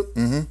through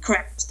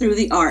crafts, through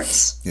the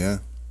arts. Yeah.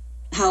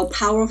 How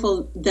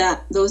powerful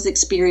those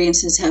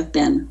experiences have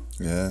been.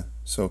 Yeah.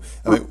 So,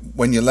 I mean,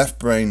 when your left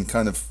brain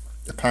kind of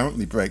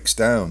apparently breaks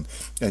down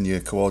and your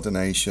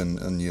coordination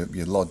and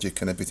your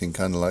logic and everything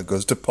kind of like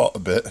goes to pot a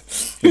bit,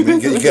 you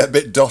get a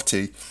bit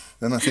dotty,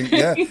 then I think,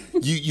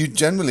 you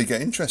generally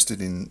get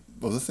interested in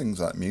other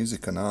things like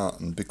music and art,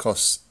 and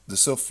because they're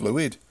so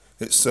fluid,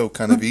 it's so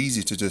kind of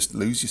easy to just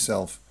lose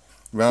yourself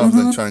rather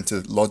than trying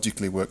to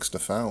logically work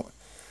stuff out.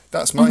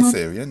 That's my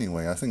theory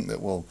anyway. I think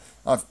that,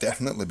 I've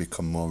definitely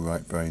become more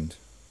right-brained.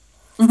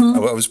 I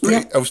was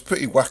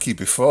pretty wacky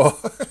before,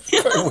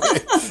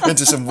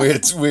 into some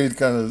weird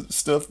kind of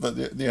stuff. But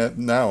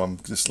now I'm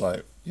just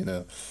like,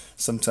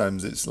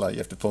 sometimes it's like you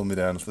have to pull me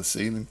down off the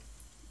ceiling.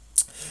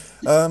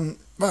 Right.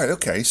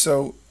 Okay.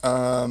 So,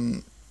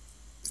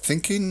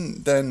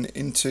 thinking then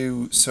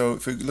so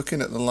if we're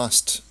looking at the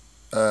last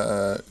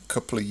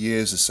couple of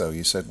years or so,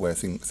 you said where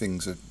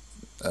things have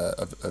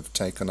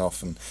taken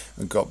off and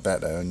got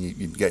better, and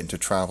you get into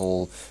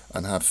travel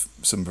and have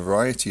some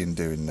variety in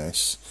doing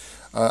this.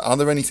 Are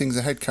there any things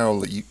ahead,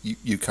 Carol, that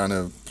you kind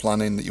of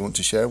planning that you want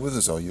to share with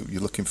us, or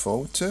you're looking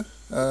forward to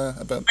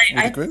about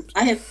the group?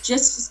 I have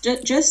just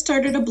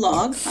started a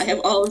blog. I have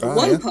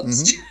one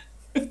post.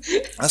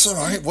 That's all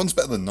right. One's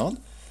better than none.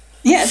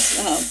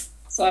 Yes.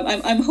 So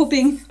I'm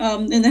hoping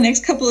in the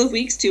next couple of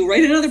weeks to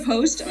write another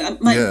post.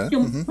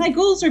 My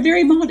goals are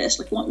very modest,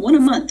 like one a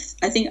month.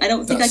 I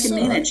don't think I can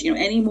manage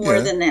any more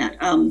than that.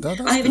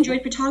 I have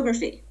enjoyed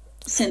photography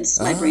since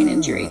my brain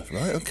injury.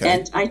 Right, okay.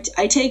 And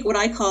I take what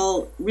I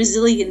call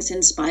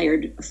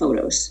resilience-inspired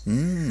photos.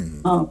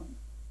 And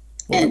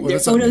they're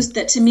photos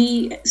that to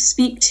me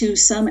speak to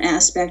some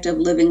aspect of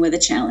living with a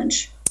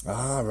challenge.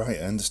 Right,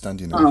 I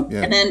understand you now.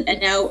 And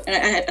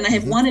I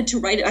have wanted to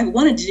write it. I've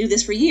wanted to do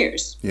this for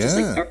years. Just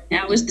like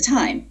now is the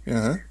time.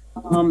 And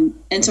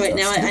so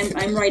now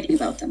I'm writing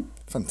about them.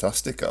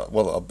 Fantastic.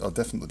 Well, I'll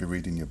definitely be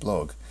reading your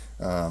blog.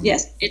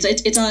 Yes,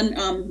 it's on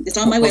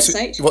my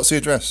website. What's the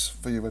address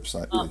for your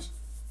website, please?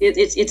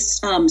 It's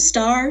star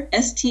STARR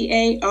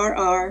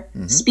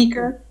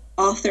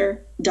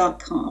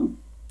speakerauthor.com.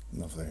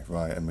 Lovely,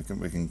 right, and we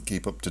can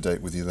keep up to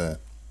date with you there.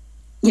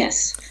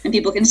 Yes, and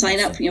people can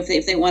sign up,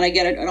 if they want to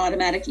get an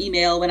automatic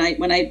email when I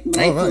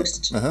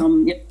post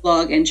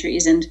blog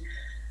entries, and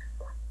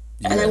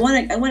I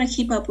want to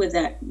keep up with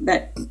that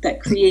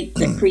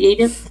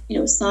creative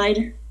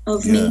side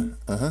of me.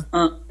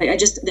 I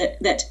just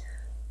that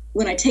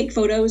when I take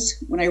photos,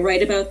 when I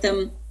write about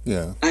them,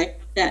 I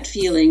that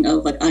feeling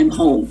of like I'm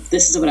home.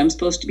 This is what I'm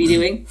supposed to be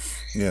doing.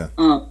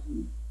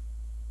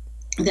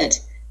 That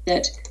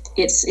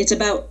it's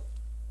about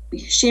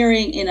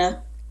sharing in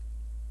a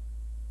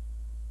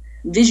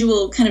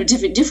visual kind of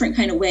different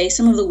kind of way.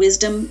 Some of the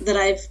wisdom that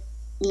I've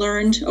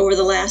learned over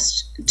the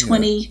last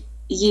 20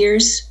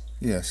 years.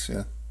 Yes,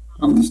 yeah.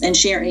 And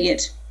sharing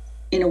it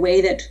in a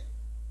way that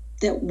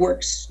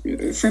works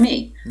for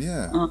me.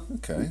 Yeah.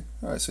 Okay.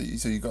 All right. So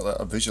you got that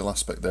a visual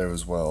aspect there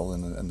as well,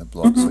 and the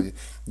blog. Mm-hmm.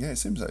 So it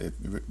seems like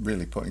you're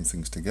really putting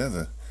things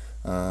together.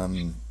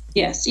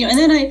 Yes. And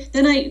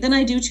then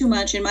I do too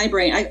much in my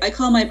brain. I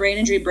call my brain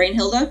injury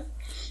Brainhilda.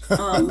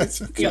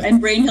 Okay.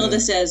 And Brainhilda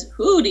says,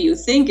 "Who do you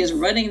think is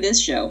running this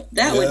show?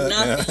 That would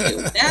not be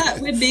you. That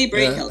would be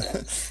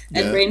Brainhilda."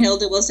 And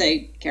Brainhilda will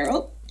say,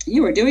 "Carol,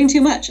 you are doing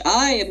too much.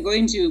 I am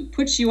going to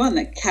put you on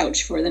the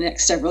couch for the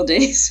next several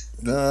days."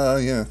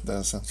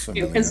 That sounds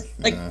familiar. Because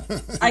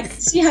I can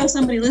see how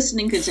somebody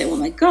listening could say, "Well,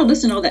 my God,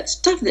 listen to all that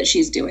stuff that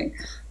she's doing."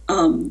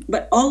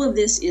 But all of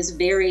this is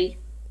very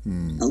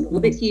a little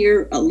bit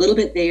here, a little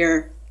bit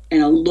there,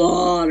 and a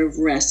lot of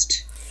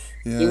rest.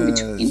 Yeah,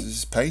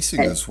 it's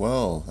pacing as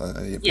well.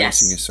 You're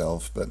pacing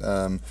yourself, but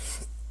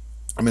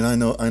I mean, I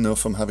know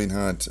from having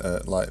had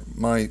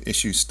my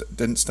issues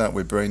didn't start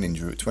with brain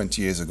injury.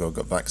 20 years ago, I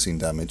got vaccine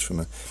damage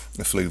from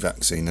a flu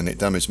vaccine, and it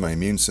damaged my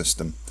immune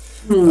system.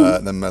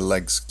 Then my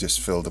legs just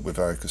filled up with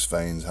varicose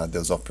veins. Had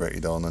those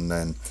operated on, and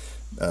then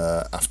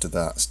after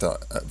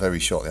that, very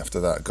shortly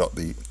after that, got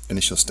the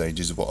initial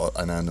stages of what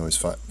I now know is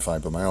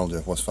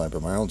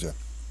fibromyalgia.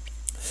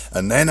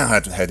 And then I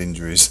had head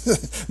injuries,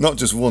 not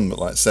just one, but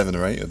like 7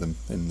 or 8 of them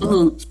in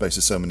the space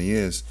of so many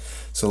years.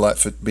 So like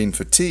being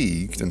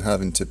fatigued and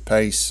having to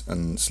pace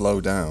and slow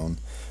down,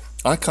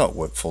 I can't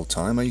work full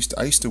time. I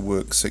used to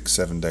work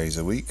 6-7 days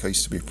a week. I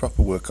used to be a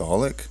proper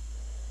workaholic.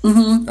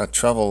 I'd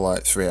travel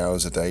like 3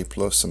 hours a day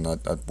plus, and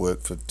I'd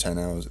work for 10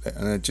 hours,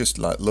 and I just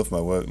like love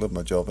my work, love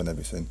my job and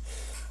everything.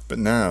 But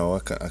now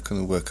I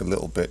can work a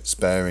little bit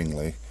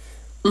sparingly.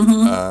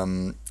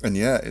 And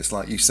it's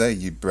like you say,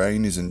 your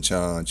brain is in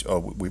charge, or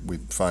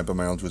with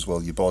fibromyalgia as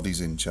well, your body's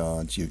in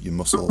charge, your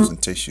muscles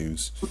and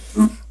tissues,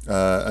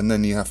 and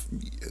then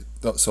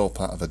that's all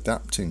part of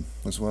adapting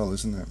as well,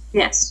 isn't it?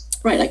 Yes,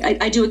 right. Like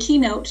I do a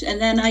keynote,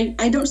 and then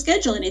I don't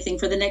schedule anything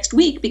for the next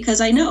week because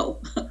I know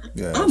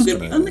I'm going to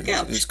be on the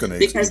couch. It's going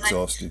to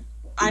exhaust you.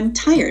 I'm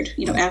tired,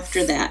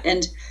 after that,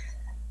 and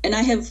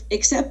I have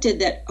accepted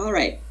that. All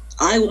right,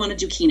 I want to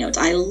do keynotes.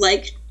 I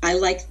like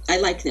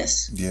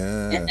this.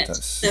 Yeah, and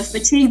the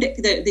fatigue,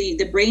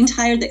 the brain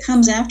tired that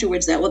comes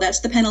afterwards. That's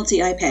the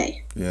penalty I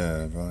pay.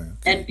 Yeah, right.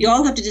 Okay. And you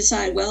all have to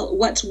decide. Well,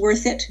 what's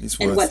worth it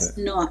and what's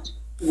not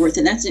worth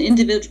it. That's an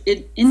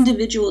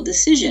individual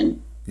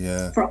decision.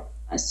 Yeah. For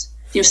us,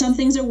 some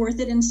things are worth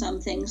it and some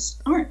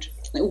things aren't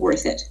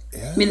worth it.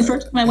 Yeah. I mean, the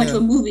first time I went to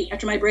a movie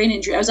after my brain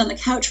injury, I was on the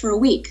couch for a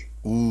week.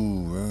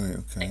 Ooh, right.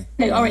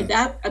 Okay. All right.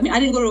 I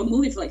didn't go to a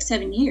movie for like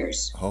 7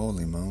 years.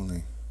 Holy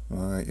moly.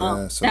 Right,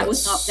 yeah. So that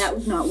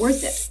was not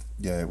worth it.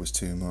 Yeah, it was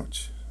too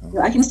much. Oh.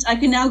 I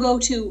can now go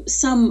to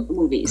some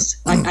movies.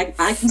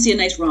 I can see a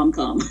nice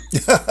rom-com.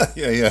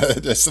 yeah,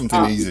 that's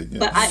something easy. Yeah.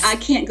 But I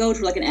can't go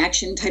to like an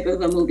action type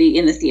of a movie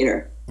in the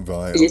theater.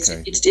 Right.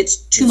 Okay. It's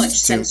too much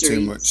sensory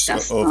too much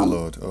stuff.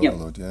 Overload.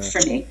 Yeah.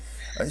 For me.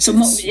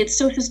 It's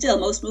so still.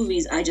 Most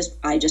movies, I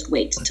just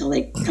wait until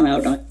they come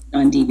out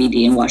on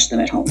DVD and watch them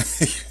at home.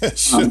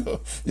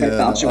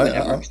 Yeah,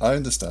 sure. I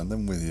understand.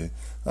 I'm with you.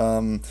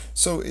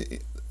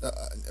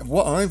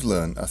 What I've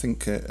learned, I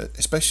think,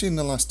 especially in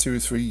the last 2 or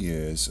 3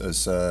 years,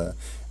 as I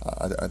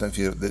don't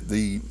feel that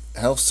the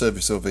health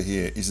service over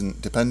here isn't,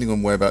 depending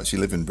on whereabouts you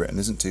live in Britain,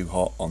 isn't too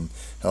hot on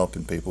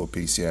helping people with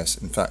PCS.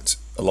 In fact,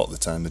 a lot of the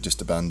time they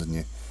just abandon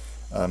you.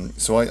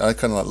 So I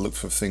kind of like look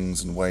for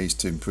things and ways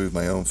to improve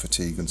my own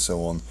fatigue and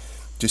so on,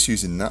 just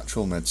using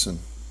natural medicine.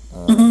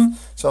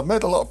 So I've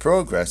made a lot of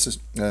progress,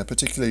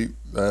 particularly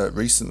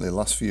recently, the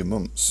last few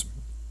months,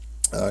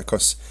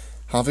 because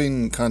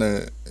having kind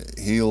of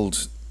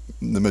healed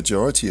the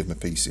majority of my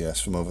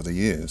PCS from over the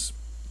years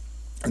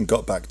and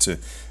got back to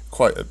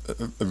quite a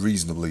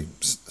reasonably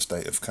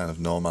state of kind of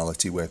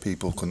normality where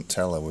people couldn't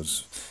tell I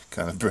was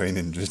kind of brain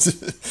injured,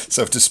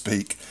 so to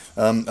speak.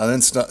 I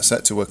then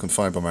set to work on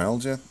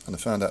fibromyalgia, and I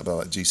found out about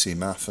like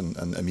GC-MAF and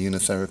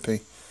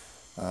immunotherapy.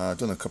 I've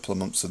done a couple of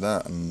months of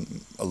that,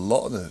 and a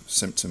lot of the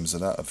symptoms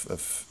of that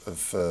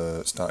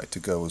have started to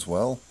go as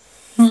well.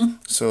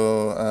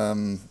 So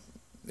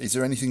is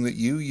there anything that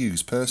you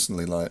use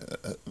personally, like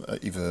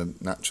either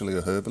naturally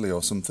or herbally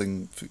or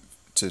something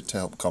to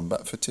help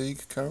combat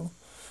fatigue, Carol?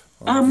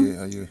 Or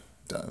are you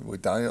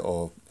with diet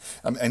or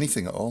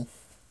anything at all?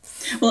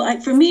 Well,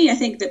 for me, I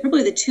think that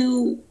probably the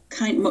two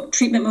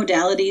treatment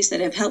modalities that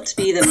have helped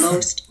me the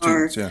most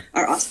are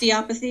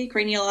osteopathy,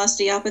 cranial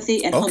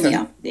osteopathy, and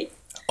homeopathy.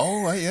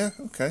 Oh, right, yeah,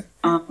 okay.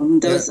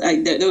 Those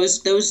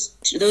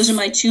are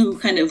my two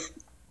kind of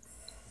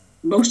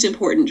most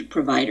important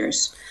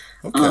providers.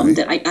 Okay.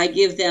 That I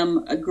give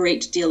them a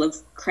great deal of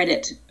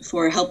credit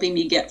for helping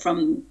me get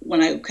from when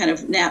I kind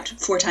of napped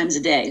 4 times a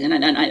day, and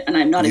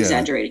I'm not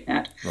exaggerating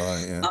that.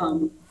 Right.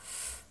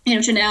 Yeah.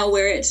 To now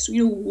where it's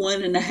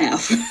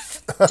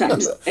 1.5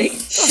 times a day.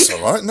 That's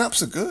all right.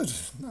 Naps are good.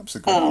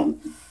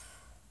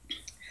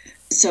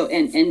 So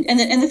and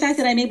the fact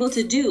that I'm able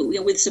to do,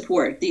 with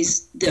support,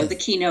 the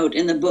keynote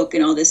and the book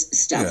and all this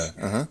stuff,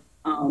 I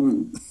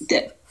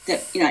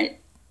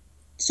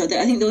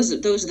think those are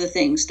the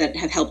things that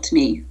have helped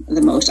me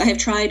the most. I have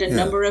tried a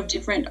number of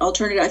different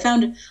alternative. I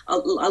found a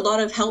lot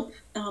of help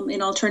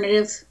in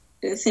alternative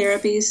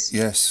therapies.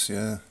 Yes,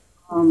 yeah.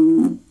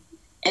 And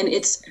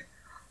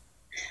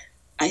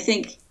I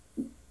think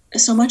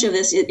so much of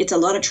this, it's a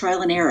lot of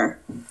trial and error.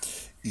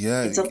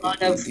 Yeah, it's a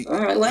lot of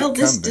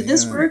did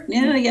this work?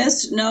 Yeah,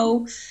 yes,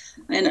 no,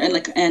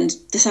 and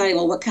deciding,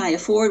 well, what can I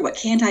afford? What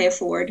can't I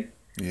afford?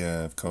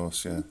 Yeah, of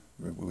course, yeah,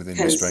 within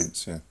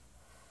restraints, yeah.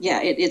 Yeah,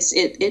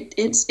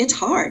 it's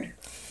hard.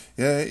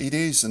 Yeah, it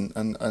is,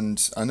 and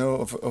I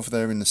know over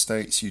there in the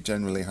States, you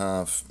generally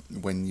have,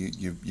 when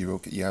you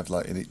have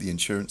like the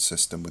insurance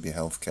system with your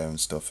healthcare and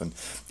stuff, and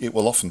it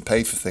will often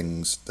pay for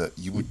things that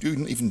you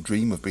wouldn't even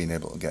dream of being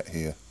able to get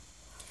here.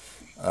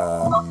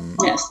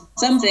 Yes,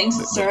 some things.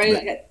 Sorry,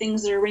 I got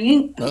things that are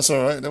ringing. That's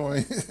all right, don't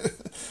worry.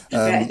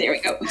 Okay, there we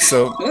go.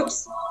 So,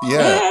 oops.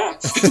 Yeah,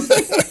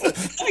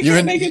 you're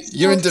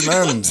in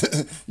demand.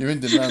 You're in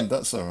demand.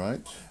 That's all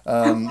right.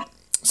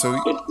 So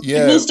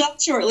yeah, we'll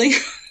stop shortly.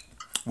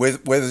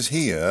 Whereas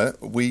here,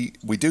 we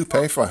do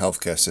pay for our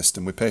healthcare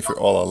system. We pay for it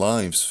all our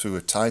lives through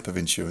a type of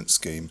insurance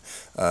scheme,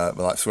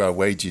 like through our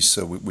wages.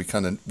 So we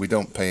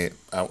don't pay it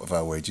out of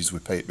our wages. We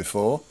pay it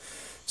before.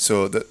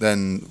 So that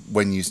then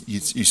when you're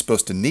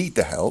supposed to need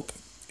the help,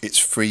 it's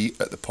free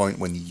at the point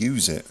when you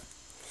use it.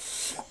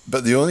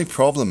 But the only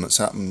problem that's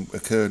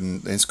occurred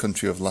in this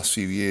country over the last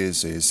few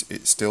years is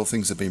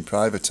things have been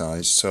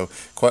privatised. So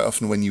quite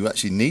often when you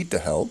actually need the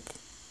help,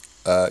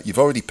 you've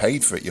already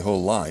paid for it your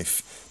whole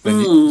life, then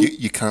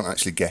you can't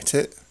actually get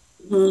it.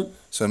 Mm-hmm.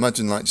 So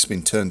imagine like just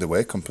being turned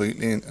away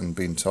completely and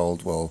being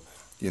told, well,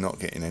 you're not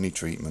getting any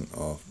treatment,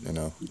 or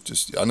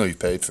just I know you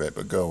paid for it,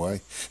 but go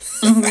away.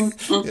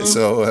 Mm-hmm, mm-hmm.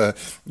 So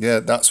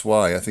that's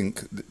why I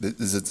think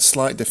there's a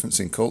slight difference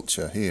in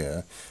culture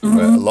here,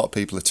 where a lot of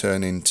people are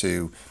turning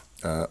to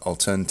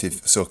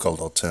so-called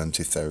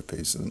alternative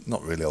therapies, and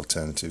not really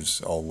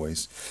alternatives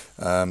always.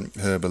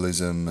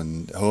 Herbalism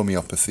and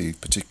homeopathy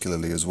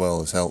particularly as well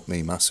has helped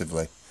me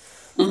massively,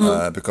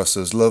 because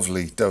those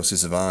lovely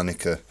doses of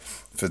arnica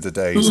for the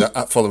days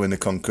following a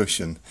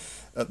concussion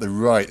at the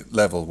right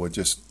level were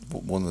just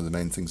one of the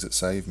main things that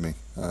saved me.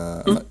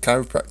 And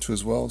chiropractor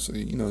as well, so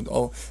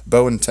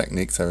Bowen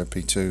technique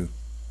therapy too.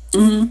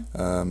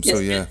 Mm-hmm. So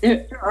yes,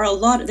 there are a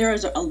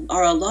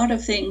lot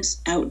of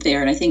things out there,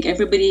 and I think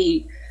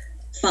everybody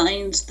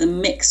finds the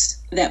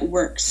mix that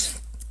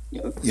works.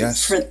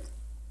 Yes.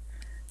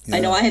 I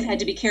know I have had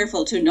to be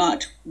careful to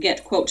not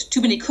get, quote,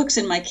 too many cooks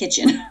in my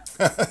kitchen.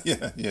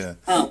 Yeah.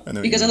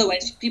 Because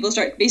otherwise people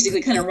start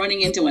basically kind of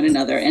running into one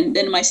another, and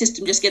then my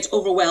system just gets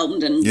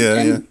overwhelmed, and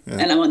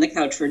I'm on the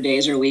couch for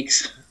days or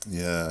weeks.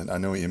 Yeah, I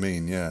know what you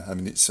mean. Yeah, I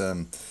mean it's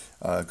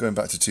going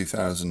back to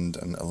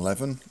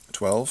 2011,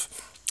 12.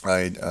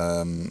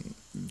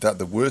 That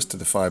the worst of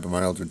the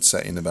fibromyalgia had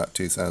set in about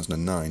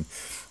 2009.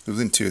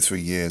 Within 2 or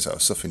 3 years, I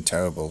was suffering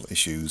terrible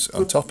issues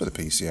on top of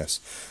the PCS.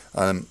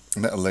 I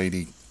met a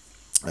lady,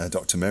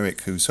 Dr.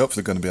 Merrick, who's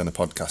hopefully going to be on the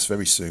podcast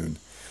very soon.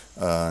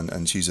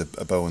 And she's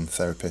a Bowen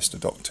therapist, a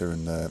doctor,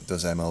 and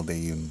does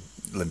MLD and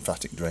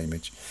lymphatic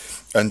drainage.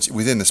 And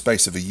within the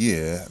space of a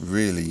year,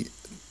 really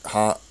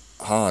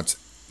hard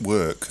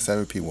work,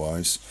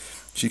 therapy-wise,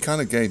 she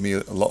kind of gave me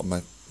a lot of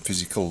my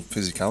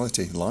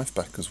physicality, life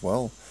back as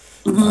well.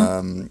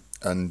 Mm-hmm.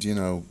 And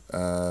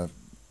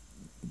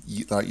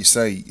like you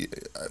say,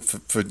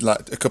 for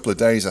like a couple of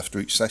days after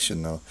each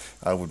session, though,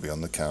 I would be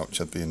on the couch,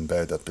 I'd be in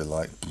bed, I'd be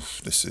like,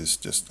 this is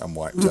just, I'm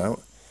wiped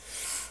out.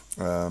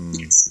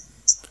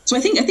 So I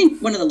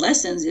think one of the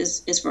lessons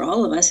is for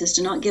all of us is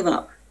to not give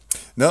up.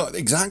 No,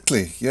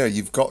 exactly. Yeah,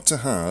 you've got to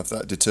have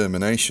that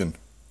determination.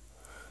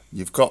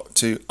 You've got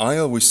to, I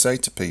always say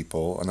to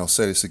people, and I'll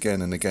say this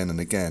again and again and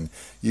again,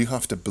 you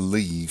have to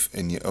believe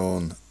in your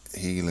own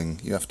healing.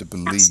 You have to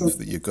believe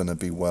that you're going to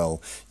be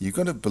well. You've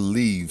got to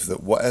believe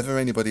that whatever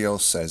anybody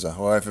else says, or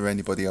however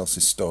anybody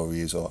else's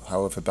story is, or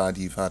however bad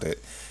you've had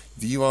it,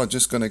 you are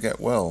just going to get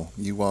well.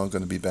 You are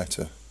going to be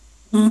better.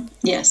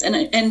 Yes,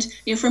 and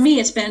for me,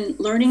 it's been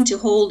learning to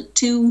hold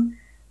two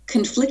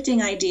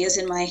conflicting ideas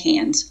in my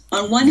hands.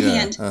 On one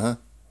hand,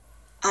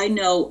 I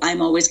know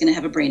I'm always going to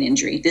have a brain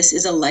injury. This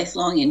is a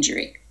lifelong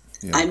injury.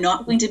 Yeah. I'm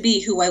not going to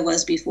be who I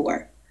was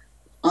before.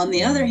 On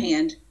the other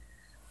hand,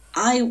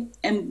 I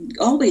am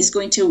always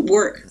going to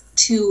work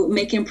to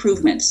make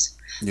improvements,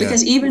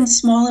 because even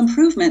small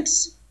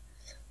improvements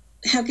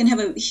can have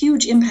a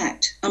huge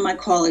impact on my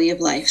quality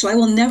of life. So I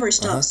will never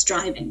stop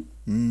striving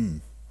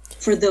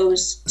for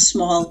those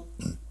small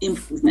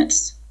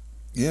improvements.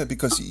 Yeah,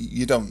 because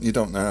you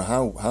don't know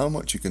how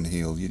much you can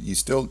heal. You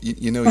still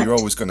you're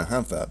always going to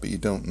have that, but you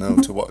don't know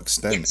to what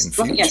extent in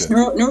future. Yes,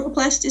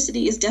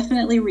 neuroplasticity is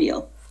definitely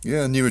real.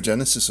 Yeah,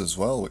 neurogenesis as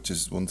well, which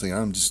is one thing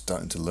I'm just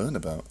starting to learn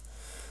about.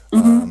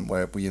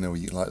 Where you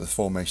like the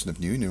formation of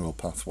new neural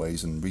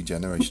pathways and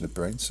regeneration of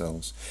brain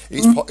cells.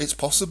 It's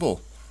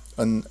possible.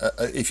 And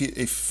if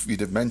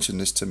you'd have mentioned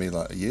this to me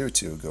like a year or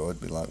two ago,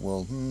 I'd be like,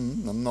 well,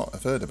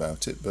 I've heard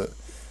about it, but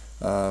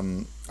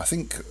I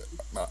think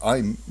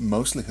I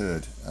mostly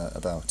heard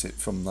about it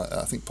from like,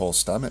 I think Paul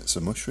Stamets,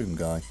 a mushroom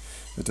guy,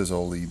 who does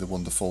all the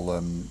wonderful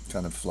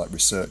kind of like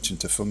research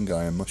into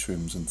fungi and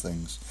mushrooms and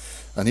things,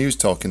 and he was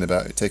talking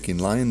about it, taking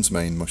lion's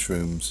mane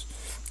mushrooms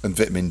and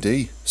vitamin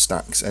D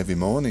stacks every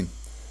morning.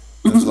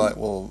 And I was like,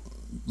 well,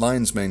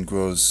 lion's mane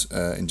grows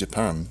in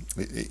Japan.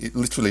 It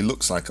literally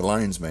looks like a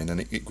lion's mane,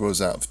 and it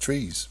grows out of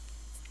trees.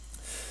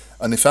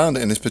 And they found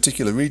it in this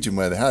particular region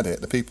where they had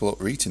it. The people that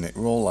were eating it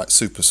were all like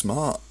super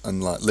smart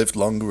and like lived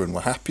longer and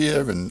were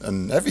happier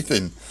and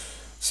everything.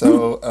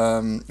 So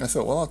I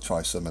thought, well, I'll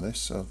try some of this.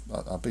 So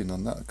I've been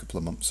on that a couple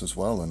of months as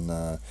well,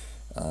 and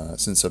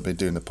since I've been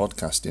doing the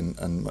podcasting,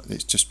 and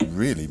it's just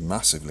really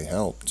massively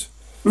helped.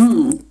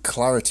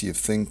 Clarity of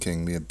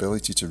thinking, the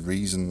ability to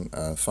reason,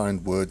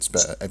 find words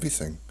better,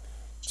 everything.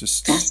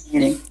 Just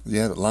fascinating.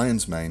 Yeah,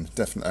 lion's mane,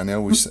 definitely. And I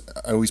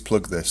always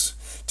plug this.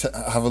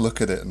 Have a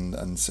look at it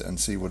and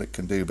see what it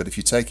can do. But if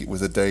you take it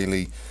with a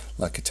daily,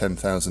 like a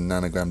 10,000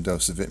 nanogram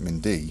dose of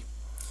vitamin D,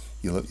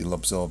 you'll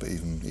absorb it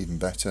even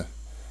better.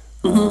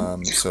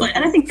 So,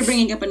 and I think you're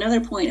bringing up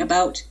another point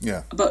about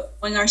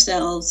knowing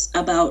ourselves,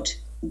 about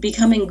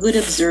becoming good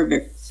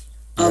observers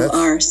of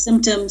our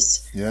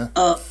symptoms,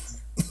 of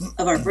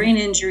our brain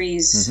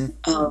injuries,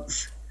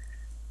 of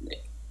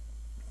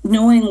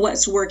knowing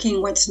what's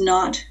working, what's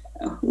not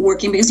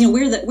working, because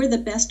we're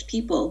the best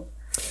people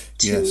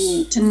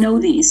to know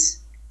these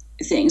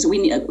things. We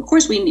need, of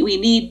course, we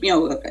need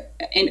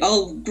and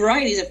all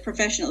varieties of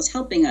professionals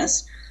helping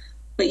us,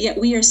 but yet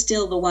we are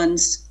still the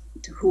ones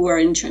who are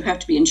have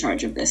to be in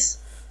charge of this.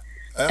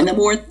 And the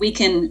more we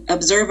can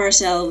observe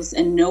ourselves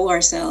and know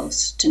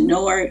ourselves, to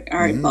know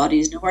our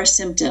bodies, know our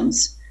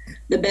symptoms,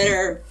 the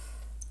better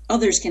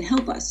others can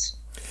help us.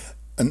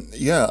 And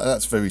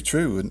that's very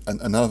true.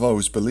 And I've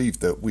always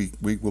believed that we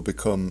will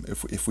become,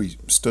 if we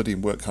study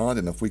and work hard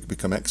enough, we can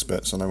become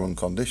experts on our own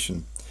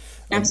condition.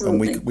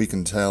 Absolutely. And we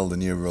can tell the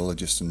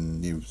neurologist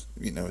and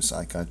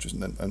psychiatrist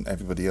and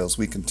everybody else,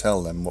 we can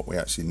tell them what we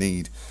actually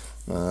need.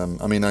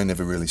 I mean, I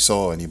never really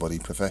saw anybody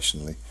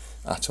professionally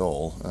at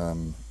all.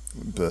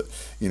 But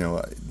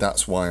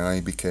that's why I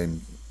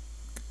became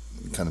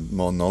kind of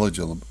more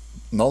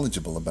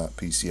knowledgeable about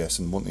PCS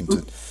and wanting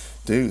to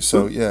do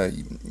so.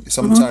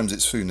 Sometimes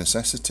it's through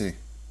necessity.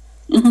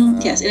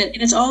 Yes, and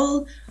it's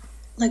all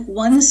like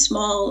one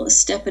small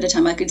step at a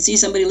time. I could see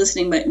somebody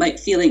listening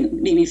might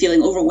be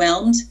feeling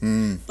overwhelmed,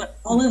 but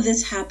all of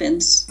this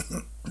happens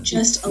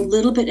just a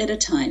little bit at a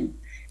time.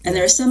 And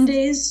there are some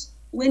days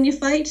when you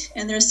fight,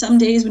 and there are some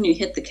days when you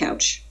hit the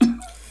couch.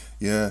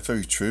 Yeah,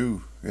 very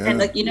true. Yeah.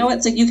 And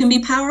it's like you can be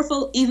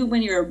powerful even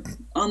when you're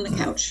on the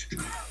couch.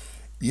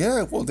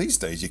 Yeah, well, these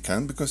days you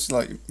can, because you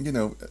can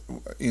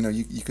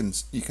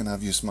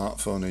have your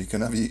smartphone, or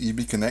you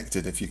be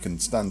connected if you can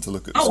stand to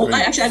look at the screen.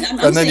 I'm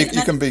then saying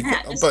you can be,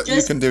 but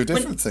you can do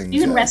different things.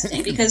 Even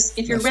resting, because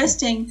if you're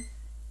resting,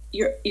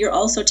 you're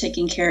also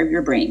taking care of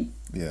your brain.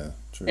 Yeah,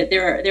 true.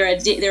 There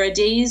are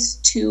days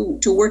to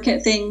work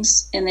at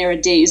things, and there are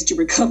days to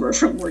recover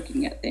from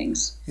working at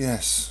things.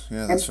 Yes,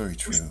 that's very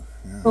true.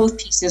 Yeah. Both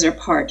pieces are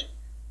part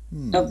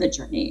of the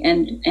journey,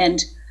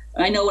 and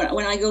I know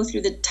when I go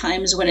through the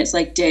times when it's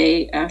like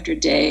day after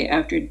day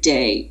after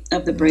day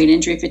of the brain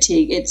injury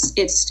fatigue, it's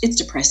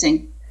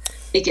depressing.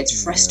 It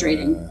gets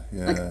frustrating.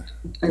 Yeah.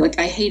 Like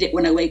I hate it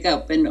when I wake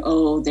up and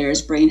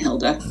there's Brain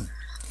Hilda.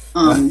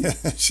 The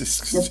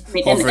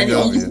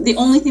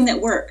only thing that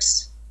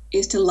works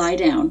is to lie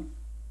down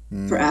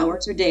for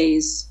hours or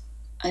days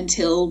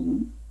until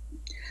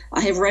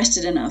I have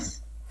rested enough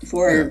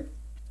to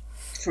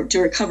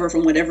recover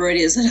from whatever it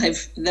is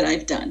that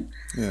I've done.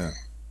 Yeah.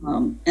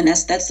 And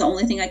that's the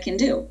only thing I can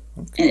do.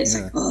 Okay, and it's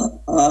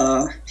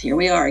here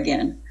we are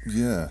again.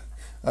 Yeah.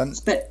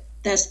 But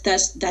that's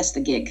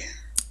the gig.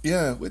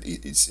 Yeah,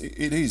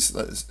 it is.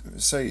 Let's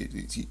say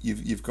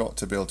you've got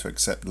to be able to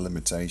accept the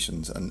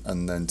limitations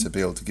and then to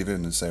be able to give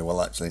in and say, well,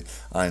 actually,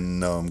 I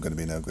know I'm going to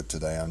be no good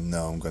today. I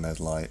know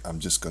I'm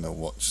just going to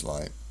watch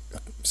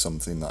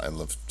something that I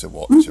love to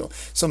watch, or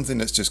something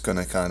that's just going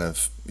to kind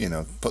of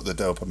put the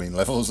dopamine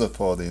levels up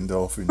or the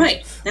endorphins.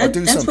 Right. Or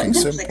do that's something what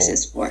Netflix simple.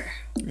 is for.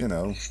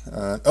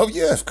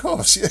 Of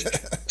course,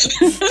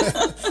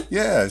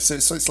 yeah. So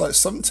it's like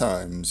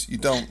sometimes you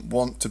don't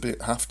want to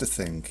have to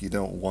think. You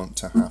don't want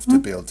to have to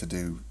be able to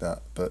do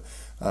that. But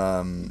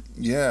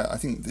I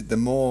think the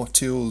more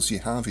tools you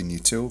have in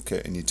your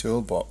toolkit, in your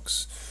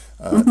toolbox,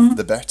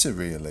 the better,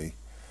 really.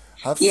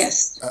 Have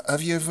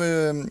you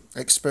ever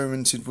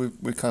experimented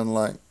with kind of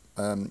like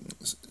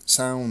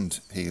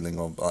sound healing,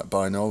 or like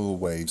binaural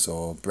waves,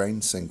 or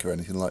brain sync, or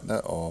anything like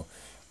that, or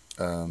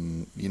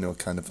kind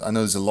of? I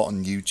know there's a lot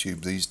on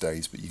YouTube these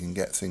days, but you can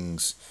get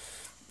things,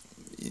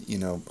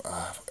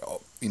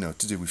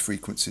 to do with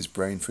frequencies,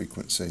 brain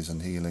frequencies,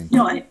 and healing.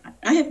 No, I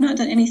have not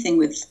done anything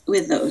with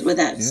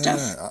that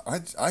stuff.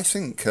 I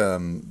think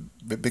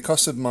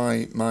because of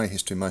my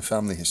history, my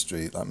family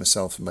history, like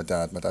myself and my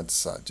dad. My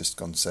dad's just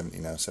gone 70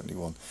 now,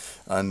 71,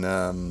 and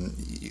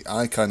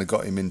I kind of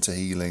got him into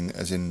healing,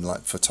 as in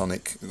like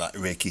photonic, like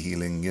Reiki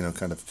healing,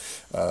 kind of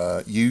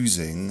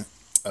using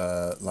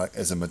like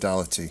as a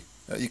modality.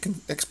 You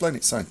can explain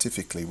it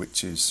scientifically,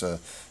 which is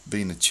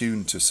being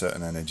attuned to a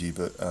certain energy,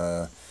 but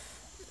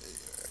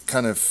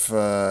kind of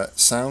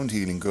sound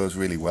healing goes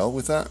really well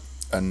with that.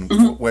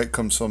 And where it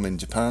comes from in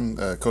Japan,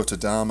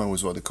 Kotodama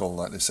was what they call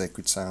like the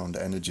sacred sound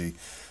energy.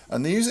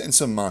 And they use it in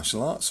some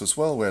martial arts as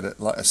well, where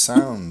like a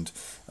sound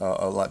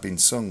or like being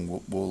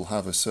sung will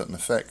have a certain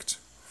effect.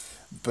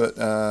 But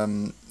I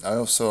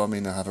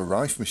have a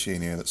Rife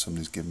machine here that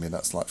somebody's given me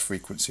that's like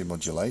frequency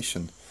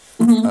modulation.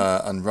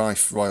 And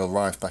Royal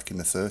Rife back in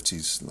the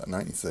 30s, like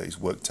 1930s,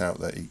 worked out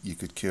that you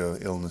could cure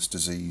illness,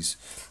 disease,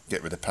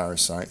 get rid of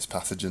parasites,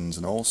 pathogens,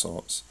 and all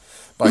sorts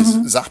by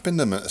zapping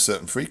them at a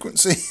certain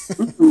frequency.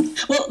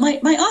 Well,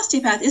 my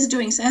osteopath has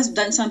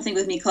done something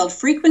with me called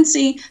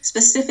frequency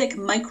specific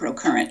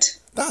microcurrent.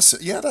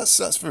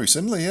 That's very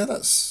similar. Yeah,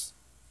 that's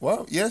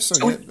wow. Yeah,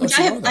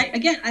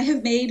 I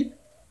have made,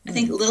 I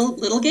think,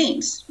 little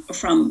gains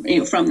from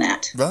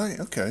that. Right.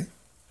 Okay.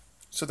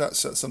 So that's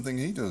something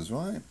he does,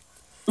 right?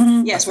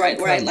 Yes, right.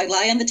 Where I like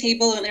lie on the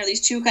table, and there are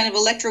these two kind of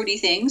electrode-y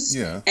things,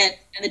 yeah, and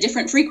the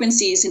different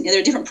frequencies, and there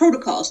are different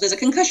protocols. There's a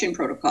concussion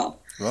protocol,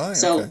 right?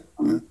 So,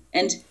 okay.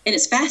 And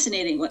it's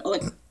fascinating what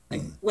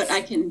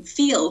I can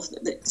feel.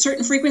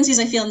 Certain frequencies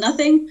I feel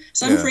nothing.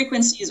 Some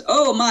frequencies,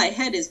 my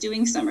head is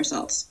doing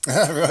somersaults.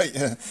 Right,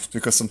 yeah,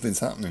 because something's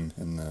happening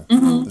and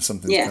there's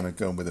something kind of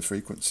going with the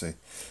frequency.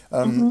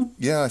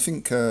 Yeah, I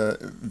think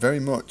very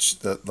much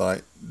that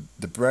like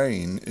the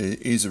brain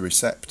is a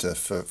receptor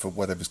for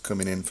whatever's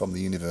coming in from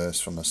the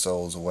universe, from our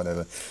souls or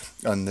whatever.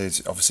 And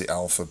there's obviously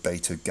alpha,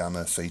 beta,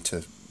 gamma,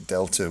 theta,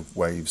 delta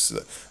waves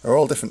that are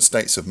all different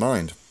states of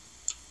mind.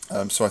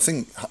 So I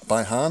think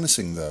by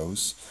harnessing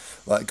those,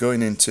 like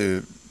going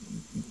into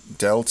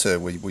delta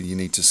where you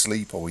need to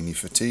sleep or when you're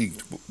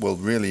fatigued, will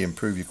really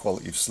improve your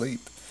quality of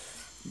sleep.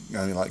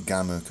 I mean, like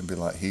gamma can be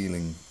like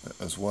healing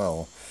as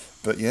well.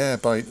 But yeah,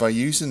 by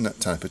using that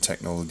type of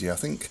technology, I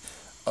think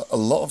a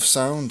lot of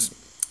sound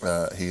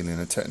healing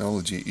and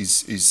technology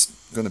is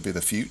going to be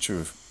the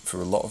future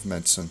for a lot of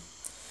medicine.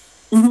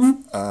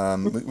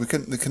 We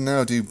can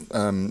now do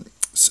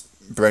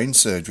brain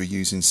surgery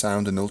using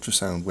sound and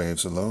ultrasound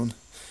waves alone.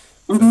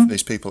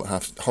 These people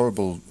have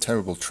horrible,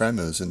 terrible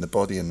tremors in the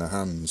body and the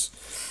hands,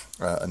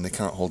 and they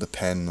can't hold a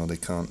pen or they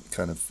can't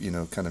kind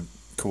of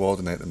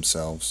coordinate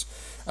themselves.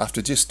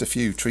 After just a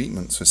few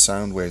treatments with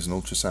sound waves and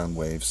ultrasound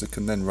waves, they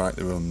can then write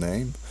their own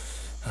name.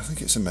 I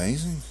think it's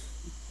amazing.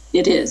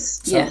 It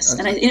is, yes,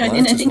 and I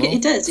think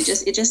it does.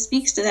 It just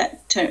speaks to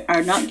that, to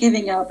our not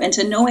giving up, and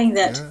to knowing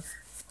that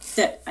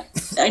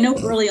I know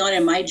early on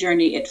in my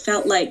journey, it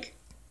felt like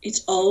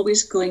it's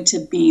always going to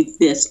be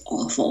this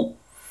awful.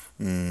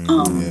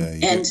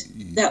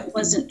 That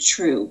wasn't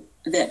true.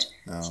 That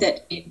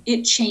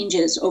it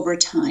changes over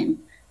time.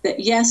 That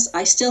yes,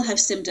 I still have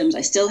symptoms.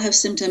 I still have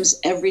symptoms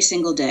every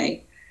single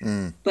day.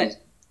 But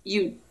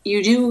you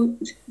do.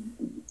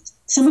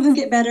 Some of them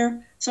get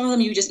better. Some of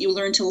them you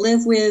learn to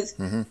live with.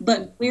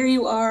 But where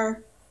you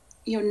are,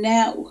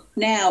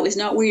 now is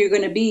not where you're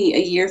going to be a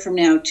year from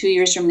now, 2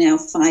 years from now,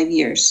 5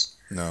 years.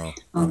 No,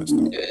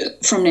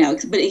 from now.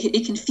 But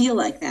it can feel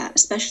like that,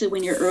 especially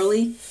when you're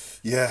early.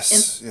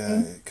 Yes,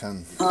 it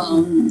can.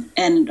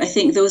 And I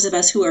think those of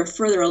us who are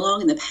further along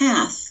in the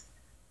path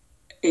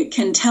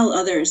can tell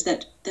others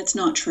that that's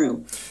not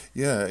true.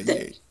 Yeah,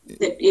 that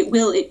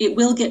it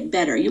will get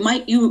better. You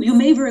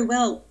may very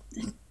well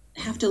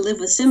have to live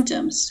with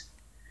symptoms,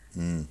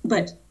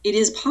 but it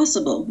is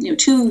possible,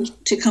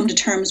 to come to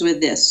terms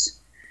with this,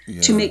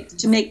 to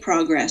make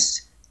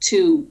progress,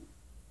 to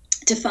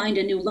find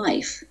a new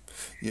life.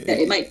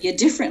 That it might be a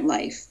different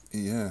life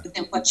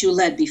than what you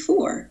led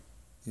before.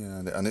 Yeah,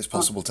 and it's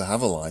possible to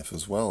have a life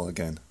as well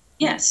again.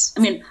 Yes. I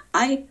mean,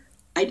 I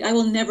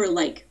will never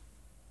like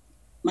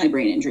my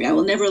brain injury. I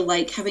will never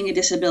like having a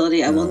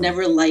disability. I will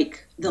never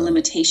like the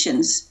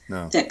limitations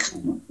that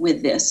come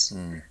with this.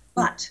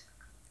 But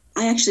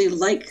I actually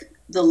like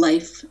the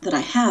life that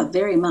I have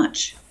very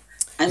much.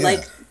 I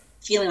like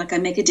feeling like I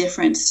make a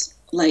difference,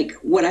 like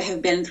what I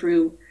have been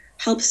through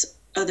helps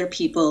other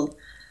people,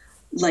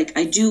 like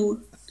I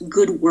do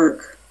good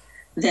work,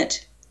 that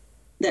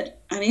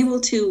I'm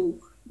able to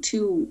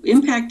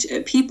impact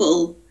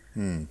people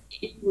in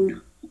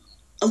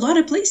a lot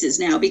of places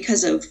now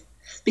because of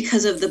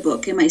the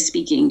book and my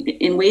speaking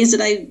in ways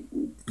that I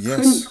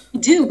couldn't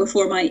do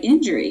before my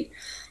injury.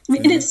 I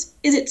mean, is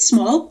it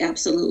small?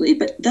 Absolutely,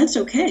 but that's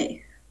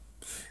okay.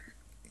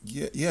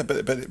 Yeah,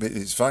 but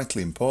it's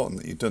vitally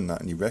important that you've done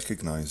that and you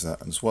recognise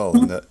that as well,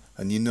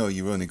 and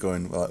you're only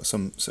going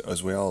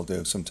as we all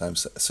do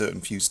sometimes a certain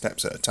few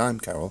steps at a time,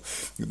 Carol.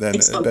 Then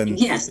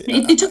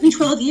it took me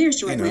 12 years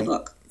to write my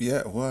book.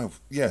 Yeah, wow,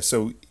 yeah.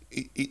 So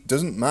it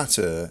doesn't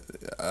matter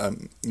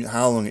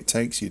how long it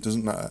takes you. It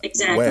doesn't matter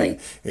exactly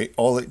where.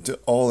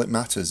 All it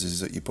matters is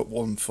that you put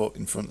one foot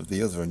in front of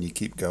the other and you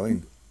keep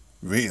going.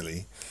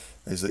 Really,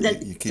 is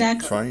that you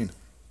keep trying.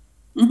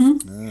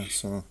 Yeah,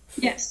 so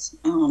Yes.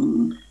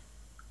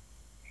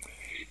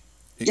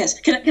 Yes.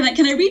 Can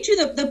I read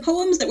you the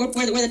poems that where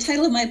the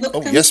title of my book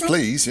oh, comes yes, from?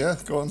 please. Yeah,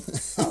 go on.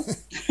 Oh.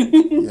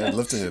 Yeah, I'd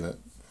love to hear that.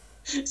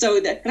 So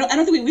I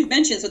don't think we've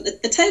mentioned. So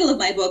the title of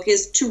my book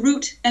is "To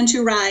Root and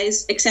to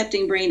Rise: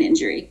 Accepting Brain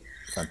Injury."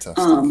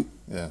 Fantastic.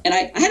 Yeah. And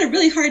I had a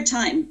really hard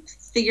time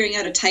figuring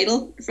out a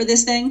title for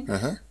this thing.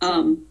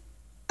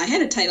 I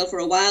had a title for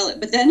a while,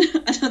 but then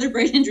another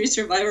brain injury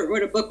survivor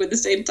wrote a book with the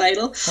same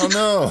title. Oh,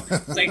 no.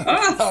 It's like,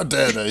 oh, how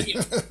dare they?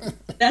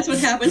 That's what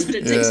happens when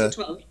it takes you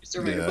 12 years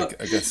to write a book.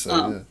 I guess so,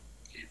 yeah.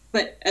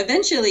 But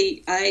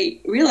eventually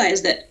I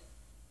realized that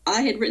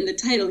I had written the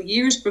title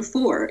years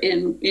before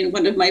in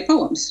one of my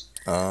poems.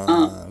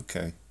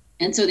 Okay.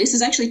 And so this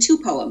is actually two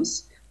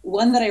poems.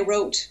 One that I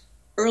wrote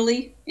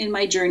early in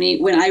my journey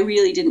when I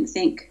really didn't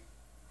think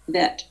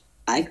that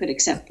I could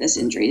accept this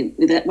injury,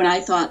 that when I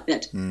thought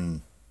that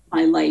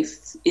my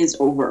life is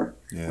over.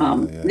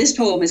 This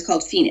poem is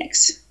called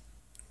Phoenix.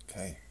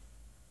 Okay.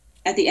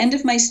 At the end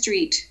of my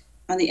street,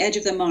 on the edge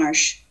of the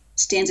marsh,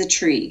 stands a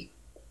tree.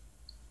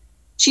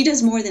 She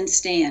does more than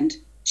stand.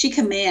 She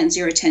commands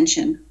your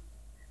attention,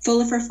 full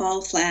of her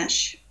fall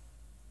flash.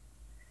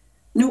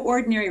 No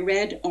ordinary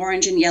red,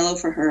 orange, and yellow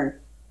for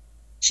her.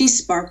 She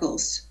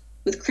sparkles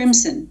with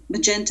crimson,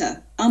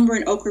 magenta, umber,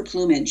 and ochre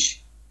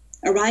plumage,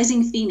 a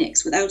rising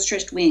phoenix with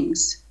outstretched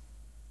wings,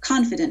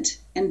 confident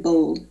and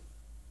bold.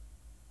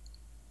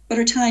 But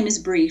her time is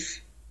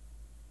brief.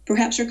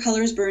 Perhaps her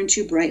colors burn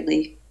too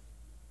brightly.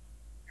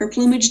 Her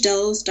plumage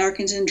dulls,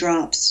 darkens, and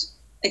drops,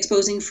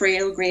 exposing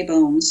frail gray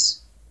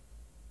bones,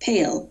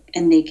 pale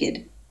and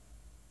naked.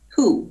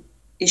 Who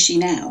is she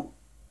now?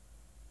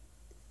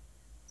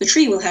 The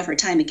tree will have her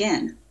time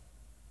again.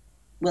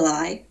 Will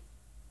I?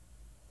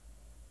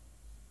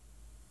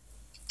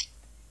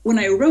 When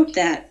I wrote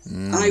that,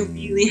 I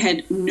really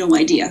had no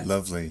idea.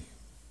 Lovely.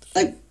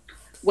 Like,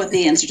 what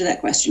the answer to that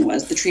question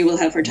was. The tree will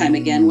have her time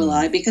again, will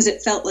I? Because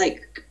it felt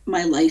like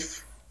my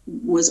life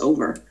was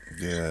over.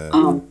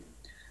 Yeah.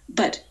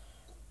 But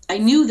I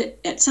knew that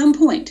at some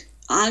point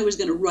I was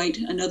going to write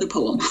another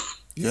poem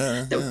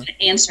that would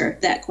answer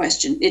that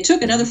question. It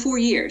took another 4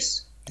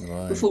 years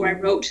before I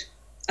wrote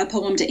a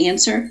poem to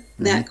answer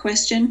that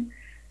question.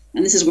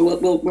 And this is where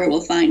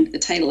we'll find the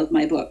title of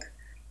my book.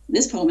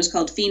 This poem is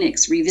called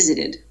Phoenix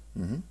Revisited.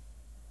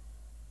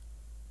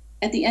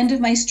 At the end of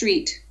my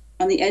street,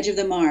 on the edge of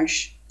the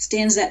marsh,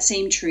 stands that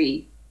same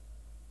tree.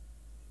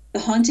 The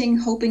haunting,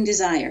 hoping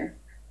desire.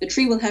 The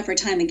tree will have her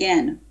time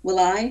again. Will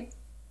I?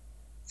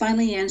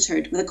 Finally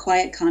answered with a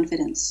quiet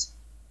confidence.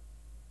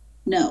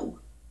 No.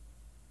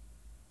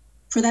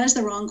 For that is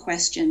the wrong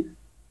question.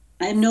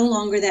 I am no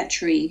longer that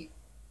tree.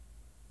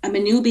 I'm a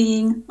new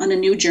being on a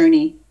new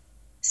journey,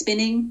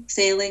 spinning,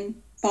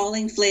 sailing,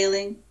 falling,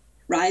 flailing,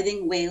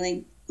 writhing,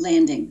 wailing,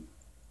 landing,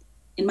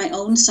 in my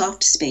own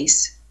soft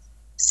space,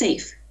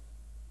 safe,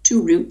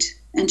 to root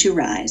and to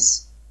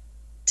rise,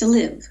 to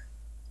live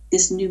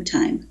this new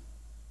time.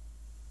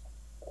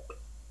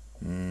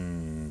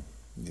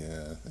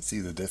 Yeah, I see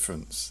the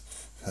difference.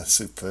 That's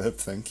superb.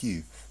 Thank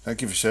you.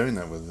 Thank you for sharing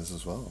that with us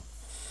as well.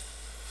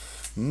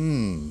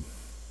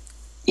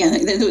 Yeah,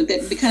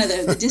 the kind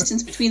of the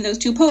distance between those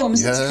two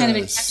poems kind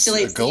of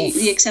encapsulates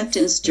the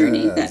acceptance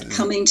journey, that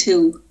coming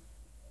to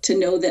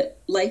know that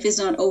life is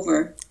not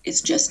over, it's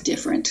just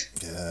different.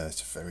 Yeah,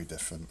 it's very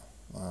different.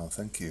 Wow,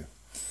 thank you.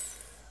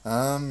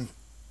 Yeah,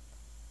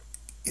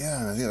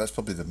 I think that's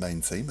probably the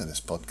main theme of this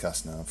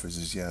podcast now for us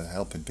is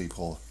helping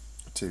people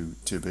to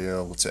be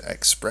able to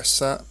express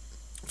that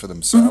for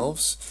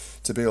themselves,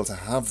 to be able to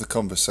have the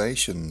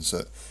conversations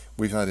that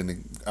we've had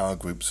in our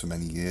groups for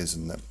many years,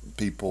 and that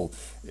people,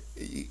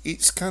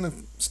 it's kind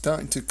of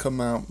starting to come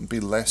out and be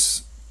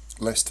less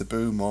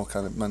taboo, more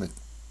kind of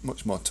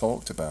much more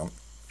talked about.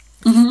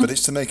 But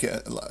it's to make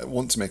it, I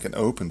want to make an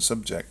open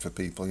subject for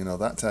people,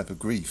 that type of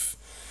grief,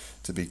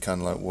 to be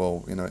kind of like,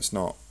 well, it's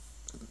not,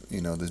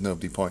 there's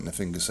nobody pointing a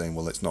finger saying,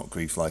 well, it's not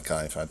grief like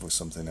I've had with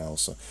something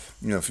else. So,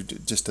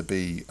 just to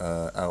be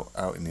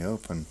out in the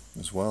open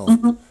as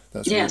well.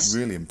 That's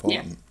really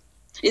important.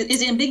 Yeah.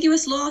 Is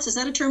ambiguous loss, is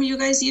that a term you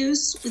guys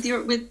use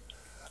with?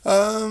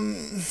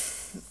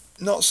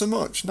 Not so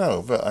much,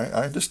 no, but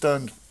I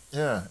understand.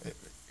 Yeah.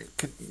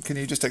 Can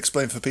you just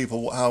explain for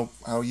people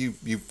how you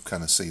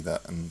kind of see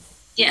that? And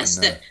yes,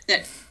 that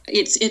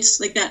it's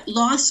like that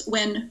loss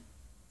when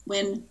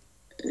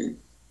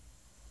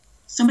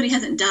somebody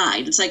hasn't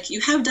died. It's like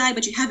you have died,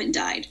 but you haven't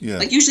died. Yeah.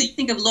 Like usually you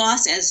think of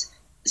loss as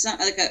it's not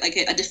like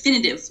a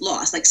definitive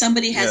loss. Like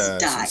somebody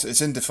has died.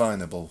 It's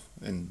indefinable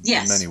in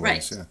many ways.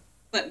 Right. Yeah.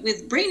 But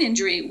with brain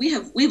injury,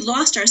 we've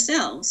lost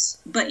ourselves,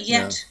 but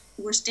yet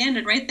we're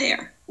standing right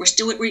there.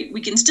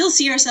 We can still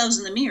see ourselves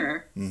in the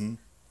mirror,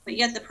 but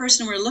yet the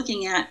person we're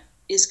looking at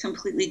is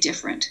completely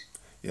different.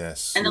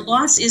 Yes. And the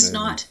loss is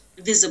not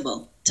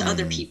visible to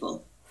other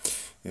people.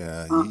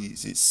 Yeah,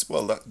 it's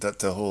that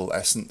the whole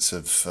essence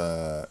of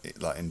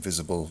like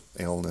invisible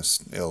illness,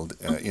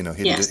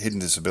 hidden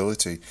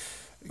disability,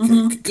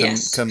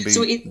 Yes. can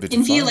So be it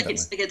can feel defined like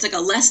that way. it's like a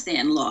less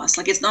than loss.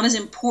 Like it's not as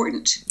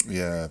important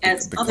Yeah,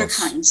 as other because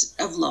kinds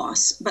of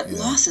loss, but yeah,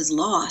 loss is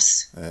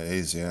loss. it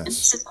is. And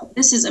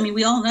Yes. I mean,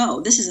 we all know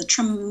this is a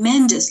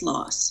tremendous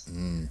loss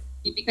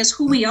because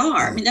who we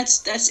are. I mean,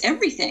 that's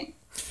everything.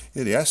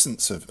 Yeah, the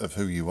essence of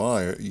who you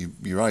are,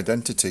 your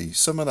identity,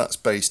 some of that's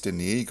based in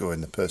the ego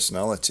and the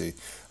personality,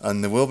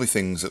 and there will be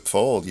things that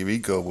fall. Your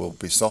ego will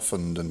be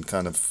softened and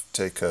kind of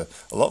take a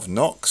lot of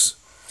knocks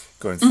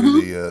going through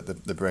Hmm.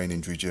 the brain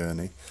injury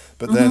journey.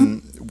 But Hmm.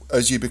 then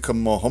as you become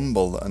more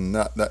humble and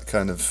that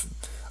kind of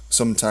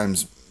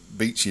sometimes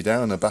beats you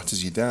down or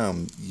batters you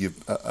down,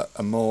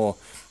 a more,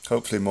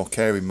 hopefully more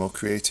caring, more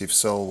creative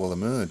soul will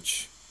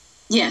emerge.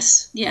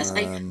 Yes, yes.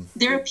 Um,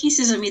 There are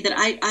pieces of me that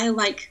I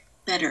like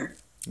better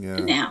yeah,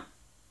 now.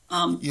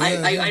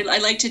 yeah, yeah, I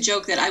like to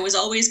joke that I was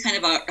always kind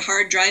of a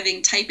hard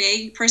driving type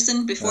A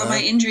person before my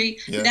uh, injury.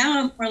 yeah. Now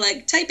I'm more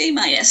like type A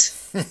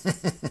minus.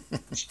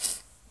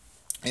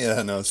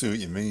 Yeah, no, I see what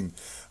you mean.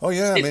 Oh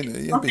yeah, I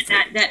mean, yeah, Up at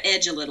before, that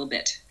edge a little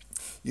bit.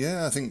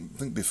 yeah, I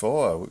think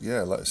before,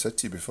 yeah, like I said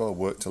to you before, I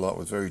worked a lot,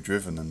 was very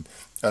driven,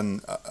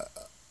 and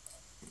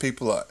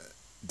people that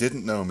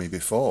didn't know me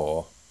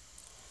before,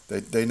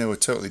 they know a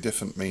totally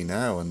different me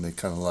now, and they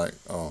kind of like,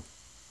 oh,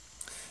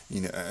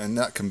 and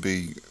that can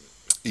be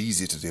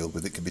easy to deal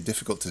with. It can be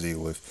difficult to deal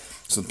with.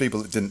 Some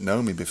people that didn't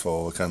know me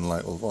before were kind of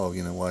like, well,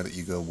 why don't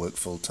you go work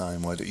full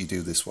time? Why don't you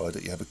do this? Why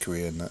don't you have a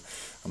career? And that,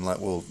 I'm like,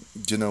 well,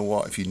 do you know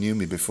what? If you knew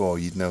me before,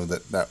 you'd know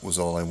that that was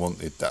all I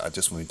wanted. That I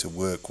just wanted to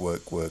work,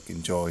 work, work,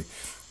 enjoy,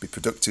 be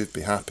productive,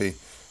 be happy.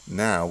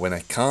 Now, when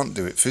I can't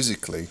do it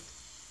physically,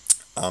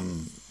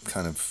 I'm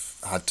kind of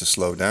had to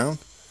slow down.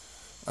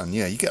 And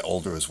yeah, you get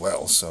older as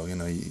well, so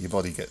your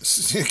body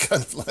gets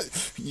kind of like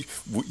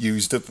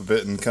used up a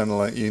bit, and kind of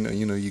like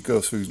you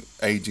go through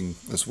aging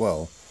as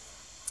well.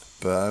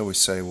 But I always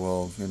say,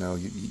 well,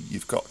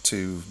 you've got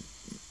to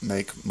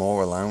make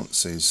more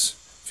allowances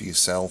for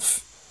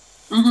yourself.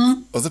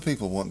 Hmm. Other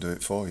people won't do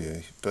it for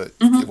you, but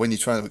Hmm. when you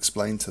try to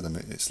explain to them,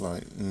 it's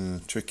like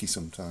tricky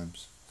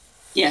sometimes.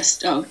 Yes,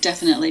 oh,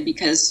 definitely,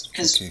 because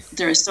Tricky.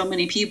 there are so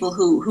many people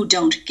who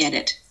don't get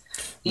it.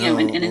 No,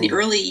 And in the well,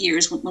 early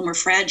years when we're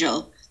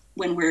fragile,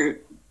 when we're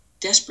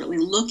desperately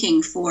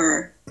looking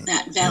for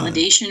that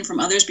validation from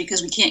others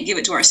because we can't give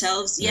it to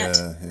ourselves yet,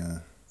 yeah,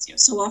 yeah.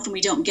 so often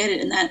we don't get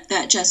it, and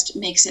that just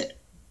makes it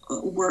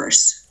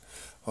worse.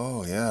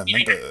 Oh, yeah. I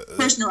remember.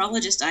 First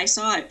neurologist I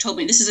saw told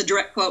me, this is a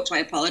direct quote, so I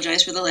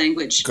apologize for the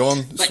language, Go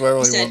on, but swear he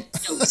all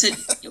you said,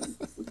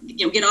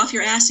 want. get off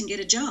your ass and get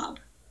a job.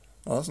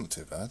 Oh, that's not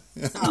too bad.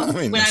 I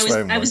mean, When I swear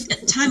I much. was at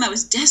the time I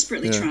was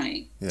desperately Yeah,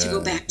 trying to go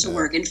yeah, back to yeah.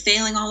 work and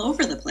failing all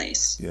over the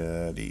place.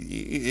 Yeah,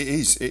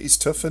 it is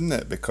tough, isn't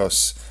it?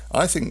 Because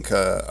I think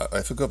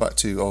if I go back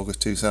to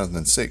August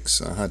 2006,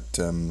 I had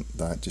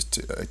just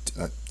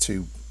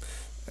two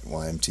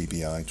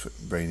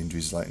MTBI brain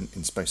injuries like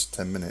in space of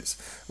 10 minutes.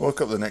 I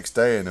woke up the next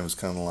day and I was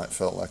kind of like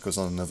felt like I was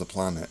on another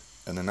planet.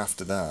 And then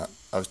after that,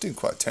 I was doing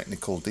quite a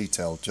technical,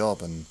 detailed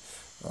job, and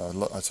I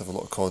had to have a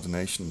lot of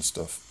coordination and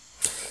stuff.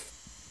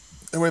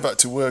 I went back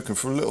to work, and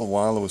for a little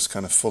while I was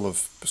kind of full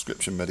of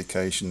prescription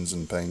medications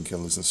and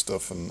painkillers and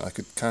stuff, and I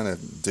could kind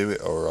of do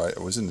it all right.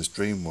 I was in this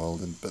dream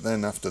world, but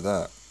then after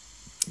that,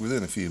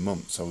 within a few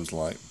months, I was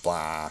like,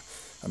 blah.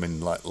 I'm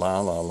in like la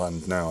la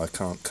land now. I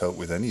can't cope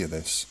with any of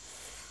this.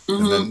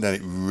 And Hmm. then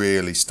it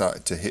really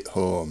started to hit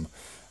home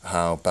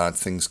how bad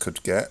things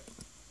could get.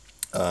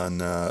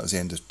 And it was the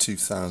end of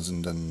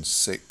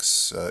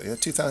 2006,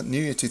 2000,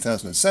 New Year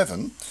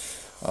 2007.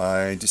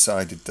 I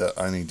decided that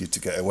I needed to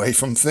get away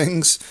from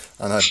things,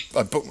 and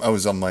I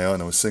was on my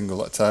own. I was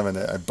single at the time, and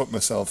I booked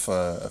myself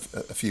a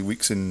few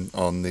weeks in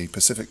on the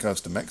Pacific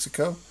coast of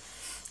Mexico,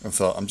 and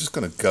thought I'm just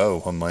going to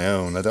go on my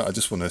own. I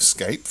just want to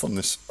escape from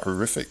this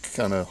horrific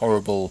kind of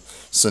horrible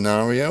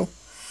scenario.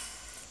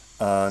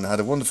 And I had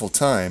a wonderful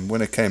time.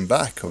 When I came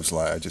back, I was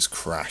like, I just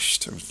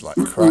crashed. I was like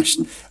crashed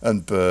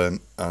and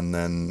burnt, and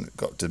then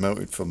got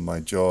demoted from my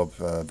job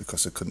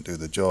because I couldn't do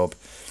the job.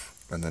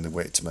 And then they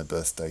waited to my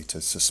birthday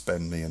to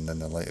suspend me, and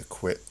then I later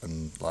quit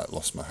and like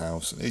lost my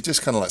house. And it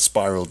just kind of like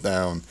spiraled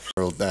down.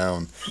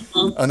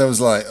 And I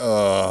was like,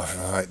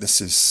 oh, right,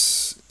 this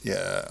is,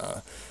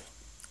 yeah.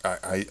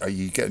 Are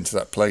you getting to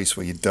that place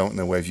where you don't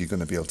know whether you're going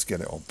to be able to get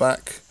it all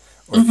back,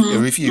 or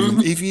if you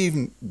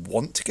even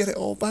want to get it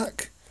all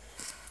back?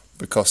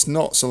 Because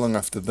not so long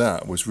after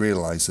that was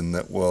realizing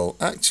that, well,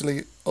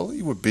 actually, although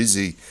you were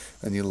busy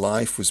and your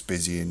life was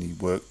busy and you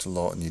worked a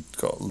lot and you'd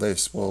got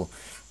this, well,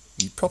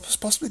 you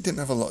possibly didn't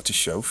have a lot to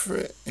show for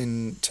it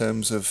in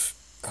terms of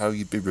how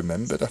you'd be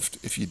remembered after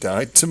if you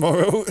died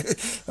tomorrow.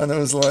 And I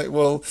was like,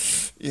 well,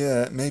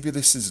 yeah, maybe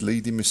this is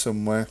leading me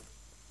somewhere.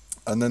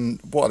 And then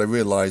what I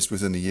realized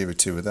within a year or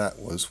two of that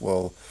was,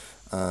 well,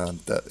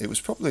 that it was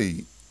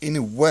probably, in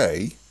a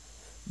way,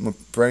 my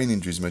brain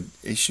injuries, my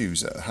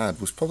issues that I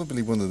had was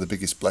probably one of the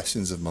biggest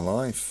blessings of my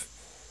life.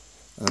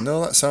 And I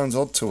know that sounds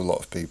odd to a lot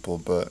of people,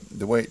 but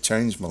the way it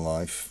changed my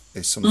life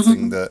is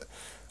something Hmm. that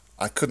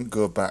I couldn't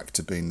go back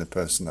to being the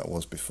person that I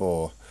was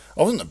before.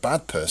 I wasn't a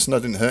bad person. I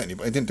didn't hurt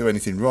anybody. I didn't do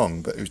anything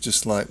wrong. But it was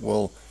just like,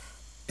 well,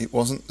 it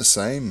wasn't the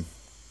same.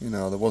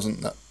 There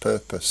wasn't that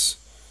purpose.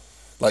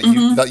 Like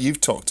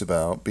you've talked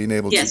about, being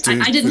able to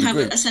do. I didn't have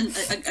a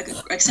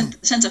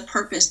sense of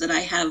purpose that I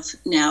have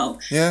now.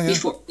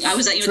 Before I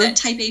was that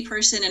type A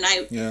person, and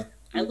I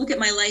look at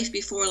my life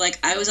before, like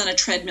I was on a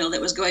treadmill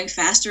that was going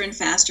faster and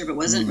faster, but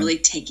wasn't really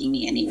taking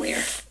me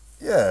anywhere.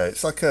 Yeah,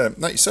 it's like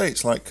you say,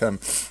 it's like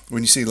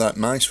when you see like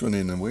mice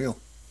running a wheel.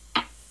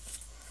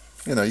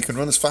 You can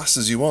run as fast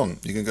as you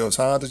want, you can go as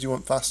hard as you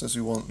want, fast as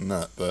you want, and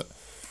that, but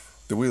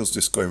the wheel's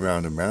just going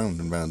round and round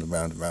and round and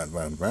round and round and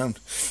round and round.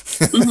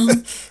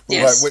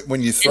 Yes. Like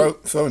when you're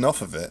thrown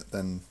off of it,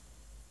 then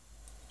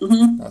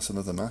that's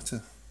another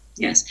matter.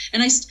 Yes,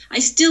 and I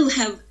still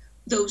have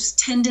those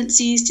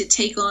tendencies to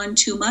take on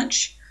too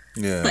much.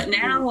 Yeah. But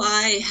now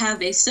I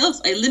have a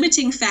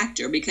limiting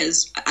factor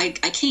because I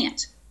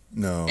can't.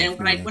 No. And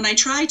when I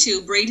try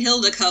to,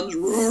 Brynhilde comes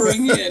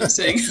roaring in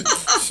saying,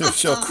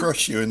 she'll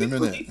crush you in a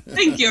minute.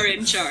 Think you're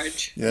in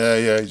charge.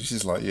 Yeah.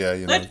 She's like,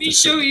 let me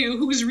show you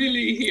who's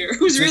really here,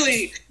 who's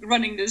really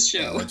running this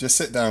show. Just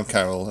sit down,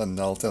 Carol, and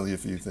I'll tell you a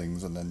few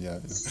things, and then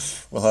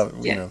we'll have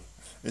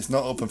it's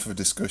not open for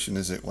discussion,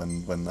 is it,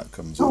 when that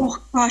comes up? Oh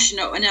gosh,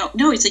 no.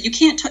 It's like you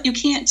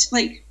can't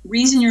like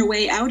reason your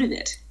way out of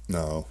it.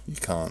 No, you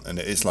can't, and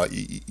it's like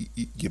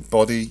your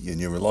body, your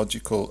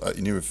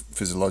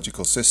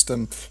neurophysiological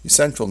system, your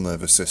central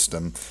nervous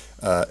system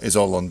is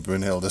all on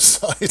Brynhilde's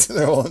side.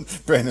 They're all on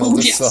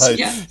Brynhilde's side.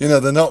 Yeah.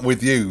 They're not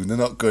with you. They're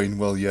not going,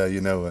 well,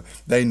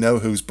 they know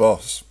who's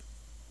boss.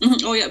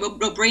 Mm-hmm. Oh yeah, well,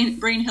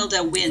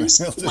 Brynhilde wins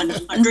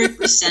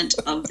 100%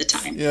 of the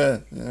time.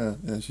 Yeah.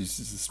 She's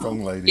a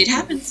strong lady. It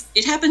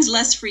happens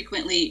less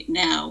frequently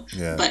now.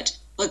 Yeah. But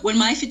like when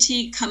my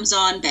fatigue comes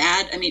on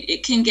bad, I mean,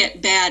 it can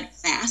get bad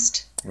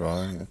fast.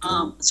 Right.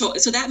 Okay.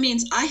 So that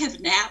means I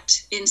have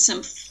napped in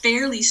some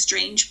fairly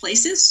strange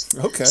places.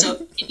 Okay.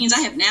 So it means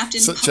I have napped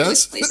in Such public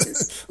as?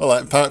 places. Well,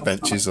 like park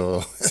benches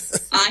or.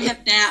 I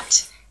have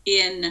napped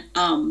in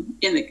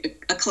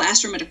a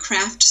classroom at a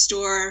craft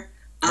store.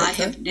 Okay. I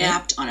have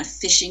napped on a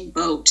fishing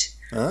boat.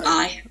 Right.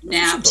 I have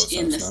napped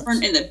in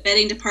the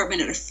bedding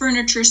department at a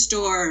furniture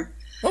store.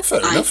 Oh, fair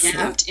enough. I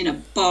napped in a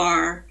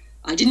bar.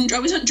 I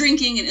wasn't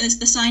drinking, and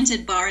the sign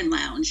said bar and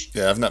lounge.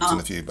 Yeah, I've napped in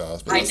a few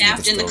bars. But I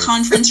napped in the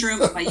conference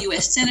room of my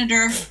U.S.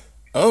 senator.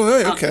 Oh,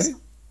 right, okay.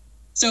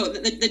 So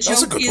the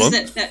joke is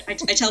that I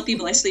tell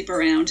people I sleep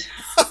around.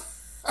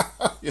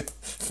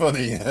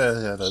 Funny,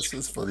 yeah, that's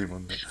a funny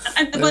one.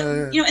 And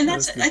I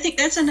think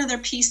that's another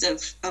piece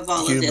of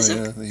all humor,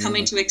 of this,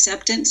 coming to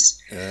acceptance.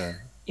 Yeah.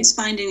 Is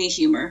finding the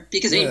humor,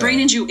 because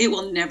brain injury, it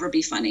will never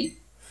be funny.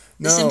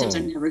 The symptoms are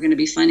never going to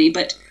be funny,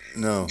 but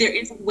there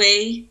is a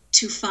way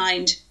to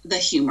find the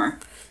humor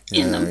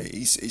in them. I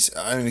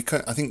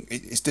think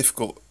it's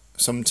difficult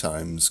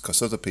sometimes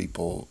because other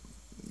people,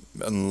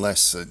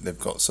 unless they've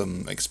got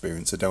some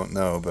experience, I don't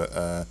know. But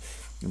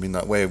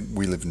like where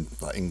we live in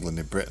like England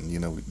and Britain,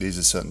 there's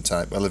a certain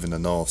type. I live in the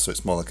north, so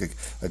it's more like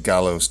a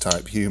gallows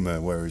type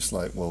humor, where it's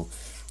like, well,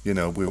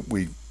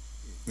 we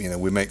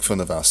make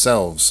fun of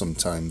ourselves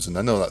sometimes, and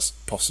I know that's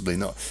possibly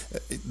not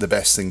the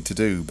best thing to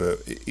do, but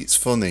it's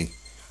funny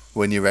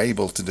when you're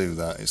able to do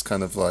that. It's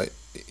kind of like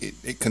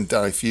it can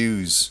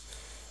diffuse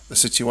a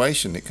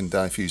situation. It can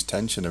diffuse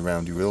tension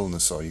around your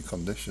illness or your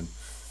condition.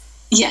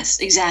 Yes,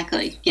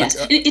 exactly. Yes,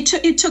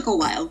 it took a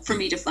while for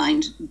me to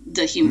find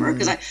the humor,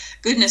 because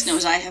goodness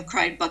knows I have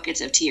cried buckets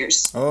of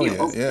tears.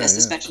 Over this,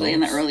 especially in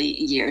the early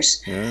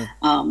years. Yeah.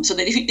 So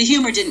the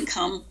humor didn't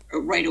come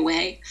right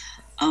away.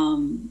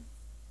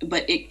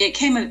 But it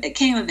came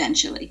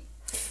eventually.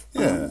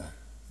 Yeah,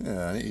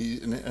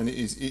 and it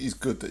is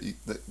good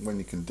that when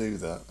you can do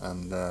that,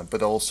 and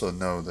but also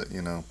know that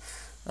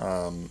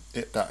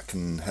that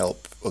can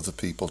help other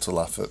people to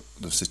laugh at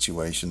the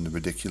situation, the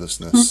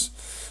ridiculousness.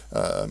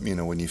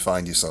 When you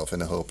find yourself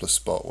in a hopeless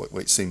spot,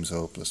 which seems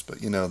hopeless,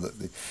 but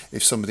that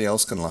if somebody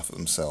else can laugh at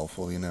themselves,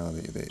 well,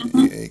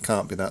 it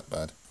can't be that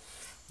bad.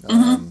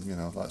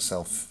 Like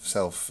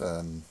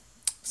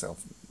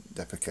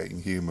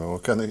self-deprecating humor,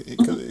 or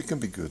it can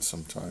be good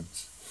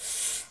sometimes.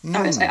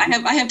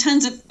 I have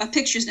tons of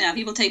pictures now.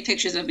 People take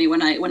pictures of me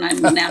when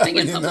I'm napping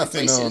in public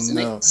places, and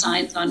make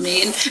signs on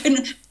me,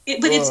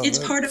 it's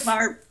part of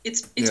our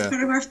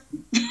part of our.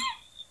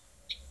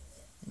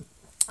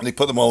 And they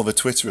put them all over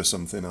Twitter or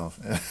something, or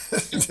I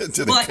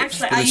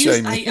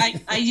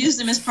use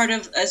them as part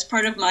of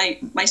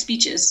my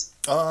speeches.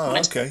 Oh,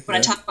 when I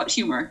talk about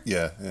humor.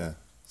 Yeah.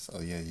 So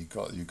you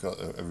got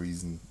a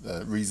reason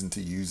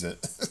to use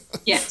it.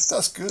 Yes,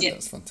 that's good. Yeah.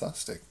 That's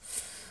fantastic.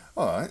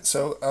 All right.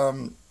 So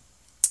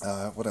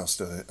what else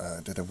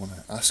did I want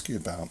to ask you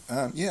about?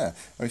 Are you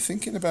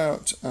thinking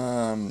about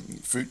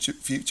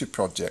future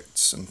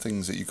projects and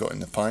things that you got in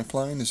the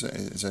pipeline? Is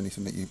there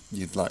anything that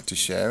you'd like to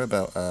share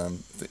about?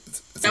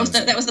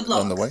 That was the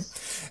blog on the way,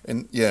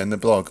 in the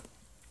blog,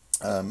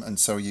 and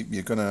so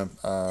you're gonna.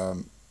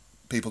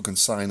 People can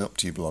sign up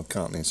to your blog,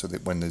 can't they? So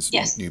that when there's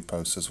new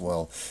posts as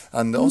well,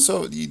 and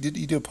also you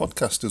do a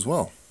podcast as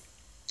well.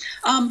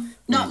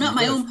 Not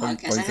my own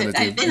podcast.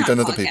 I've been on done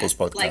other people's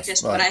podcasts like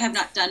this, but I have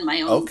not done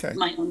my own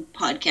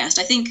podcast.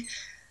 I think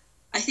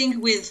I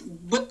think with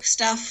book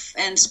stuff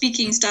and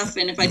speaking stuff,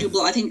 and if I do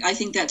blog, I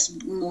think that's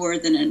more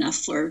than enough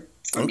for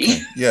Okay.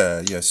 me.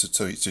 Yeah. Yeah.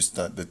 So it's just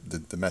that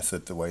the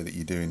method, the way that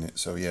you're doing it.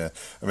 So yeah.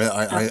 I mean,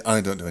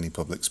 I don't do any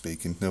public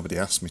speaking. Nobody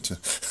asked me to.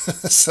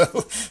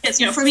 So Yes,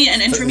 for me,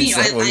 and for me, it's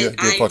like, well, do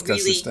a podcast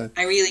really, instead.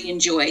 I really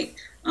enjoy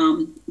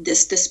the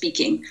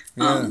speaking,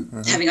 Yeah.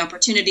 having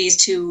opportunities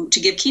to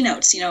give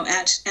keynotes,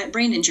 at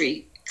brain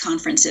injury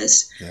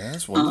conferences. Yeah.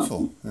 That's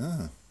wonderful.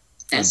 Yeah.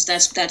 That's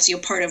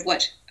part of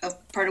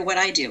what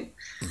I do.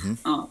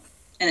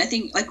 And I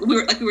think like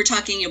we were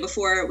talking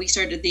before we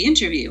started the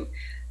interview,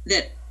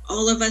 that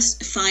all of us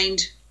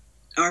find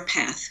our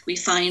path. We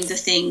find the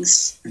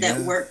things that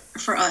work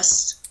for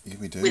us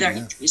we do, with our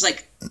injuries.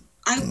 Like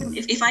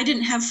if I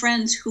didn't have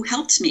friends who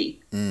helped me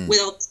with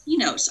all the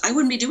keynotes, I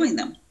wouldn't be doing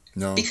them.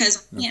 No,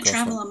 because I can't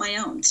travel on my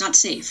own. It's not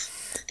safe.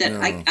 That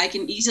I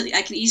can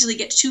easily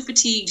get too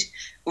fatigued,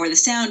 or the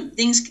sound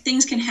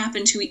things can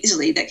happen too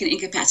easily that can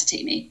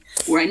incapacitate me,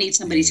 where I need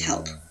somebody's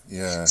help.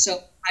 Yeah.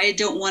 So I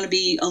don't want to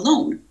be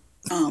alone.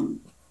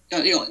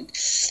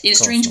 In a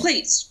strange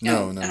place.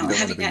 Having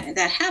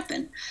that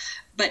happen.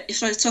 But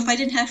if I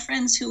didn't have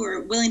friends who were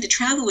willing to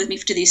travel with me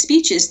to these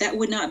speeches, that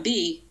would not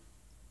be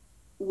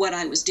what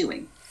I was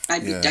doing. I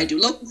do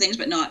local things,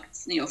 but not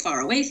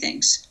far away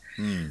things.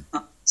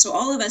 So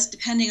all of us,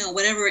 depending on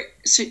whatever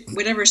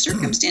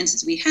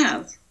circumstances we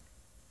have,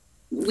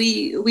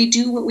 we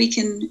do what we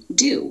can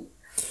do,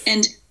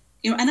 and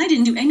and I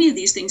didn't do any of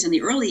these things in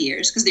the early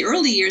years, because the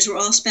early years were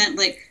all spent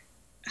like,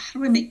 how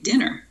do I make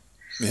dinner?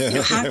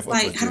 Yeah. How do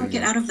I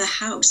get out of the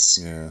house?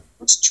 Yeah.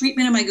 What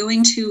treatment am I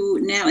going to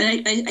now?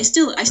 And I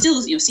still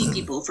see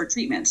people for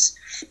treatments,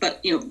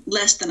 but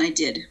less than I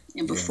did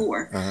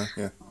before.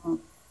 Yeah.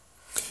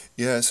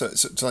 Yeah, so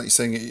like you're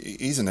saying,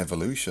 it is an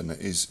evolution. It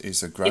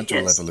is a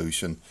gradual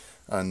evolution,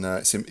 and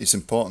it's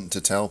important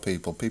to tell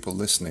people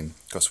listening,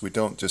 because we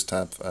don't just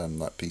have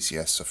like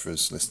PCS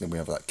sufferers listening. We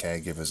have like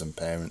caregivers and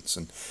parents,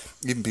 and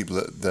even people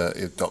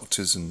that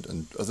doctors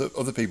and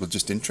other people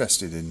just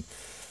interested in.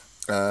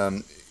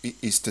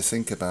 Is to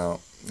think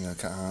about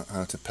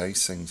how to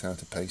pace things, how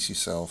to pace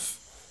yourself.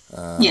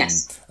 And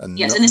and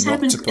this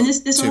happens. To put and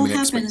this too all many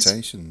happens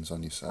expectations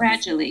on yourself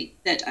gradually.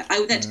 That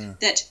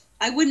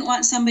I wouldn't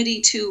want somebody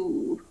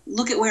to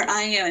look at where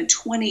I am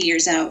 20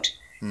 years out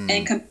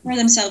and compare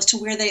themselves to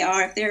where they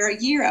are if they're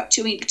a year out,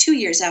 2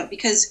 years out,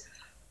 because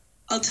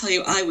I'll tell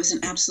you, I was an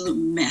absolute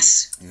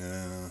mess.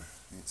 Yeah.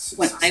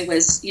 When I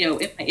was,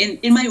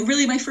 in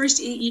my first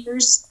 8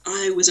 years,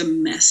 I was a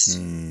mess.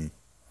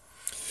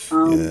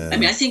 I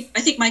mean, I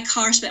think my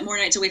car spent more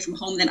nights away from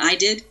home than I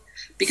did,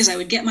 because I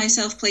would get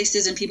myself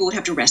places and people would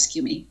have to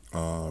rescue me.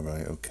 Oh,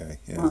 right. Okay.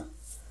 Yeah.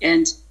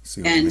 And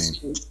See what you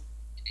mean.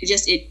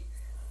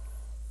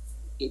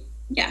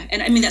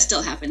 And I mean that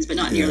still happens, but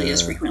not nearly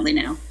as frequently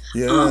now.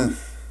 Yeah.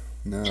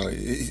 No,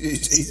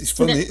 it's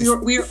funny.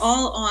 We're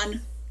all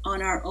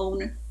on our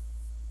own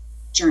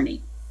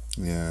journey.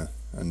 Yeah,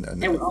 and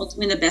we're all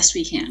doing the best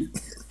we can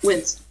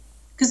with.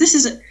 Because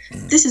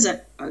this is a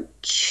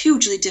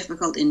hugely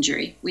difficult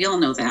injury. We all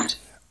know that.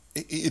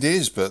 It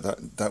is, but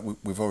that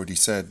we've already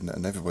said,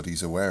 and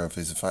everybody's aware of,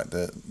 is the fact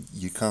that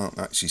you can't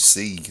actually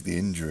see the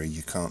injury.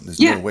 You can't. There's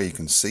no way you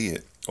can see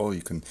it. All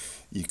you can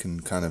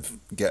kind of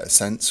get a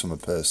sense from a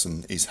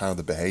person is how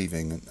they're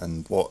behaving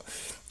and what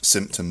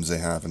symptoms they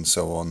have and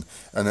so on.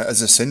 And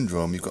as a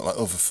syndrome, you've got like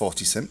over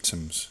 40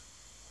 symptoms.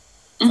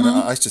 And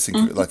I used to think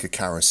of it like a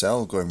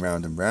carousel going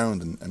round and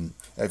round, and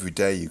every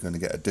day you're going to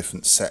get a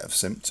different set of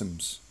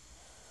symptoms.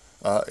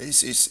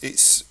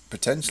 It's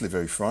potentially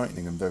very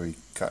frightening and very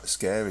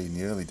scary in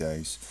the early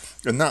days,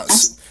 and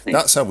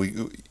that's how we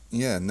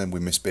and then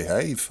we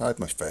misbehave. I had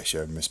my fair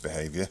share of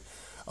misbehaviour.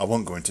 I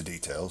won't go into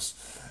details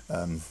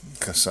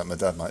because my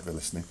dad might be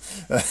listening.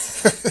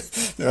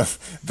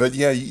 But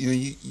yeah,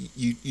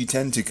 you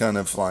tend to kind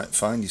of like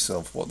find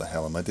yourself, what the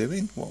hell am I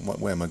doing?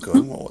 Where am I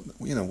going? What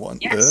on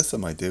earth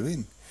am I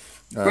doing?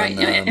 Right.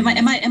 Am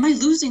I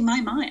losing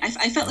my mind?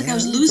 I felt like I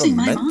was losing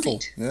my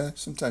mind. Yeah.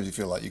 Sometimes you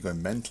feel like you're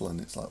going mental,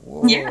 and it's like,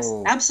 whoa. Yes,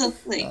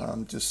 absolutely.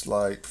 I'm just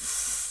like,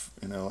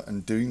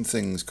 and doing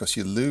things, because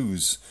you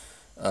lose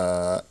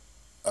a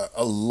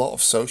lot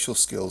of social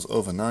skills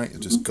overnight are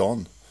just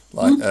gone.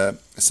 Like a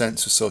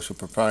sense of social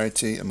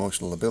propriety,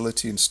 emotional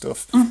ability, and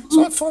stuff.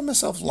 So I find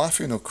myself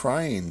laughing or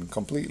crying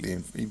completely,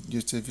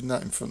 if you're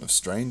not in front of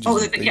strangers. Oh,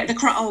 the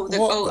cry! What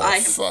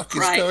the fuck is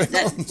going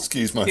on?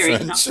 Excuse my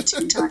French.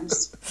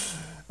 Times.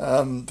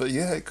 But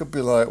yeah, it could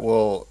be like,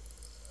 well,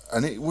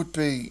 and it would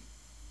be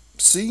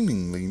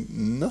seemingly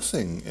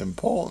nothing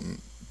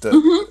important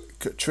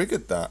that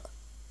triggered that.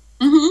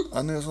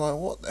 And it was like,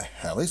 what the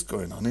hell is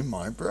going on in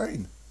my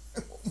brain?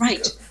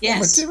 Right.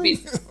 Yes. What am I doing?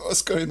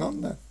 What's going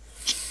on there?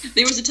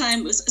 There was a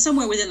time,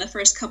 somewhere within the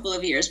first couple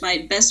of years,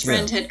 my best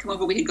friend had come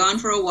over. We had gone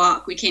for a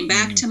walk. We came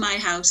back to my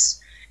house,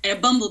 and a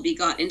bumblebee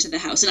got into the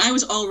house. And I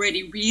was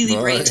already really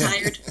brain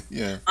tired.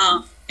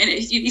 And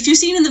if you've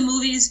seen in the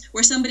movies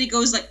where somebody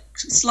goes like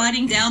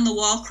sliding down the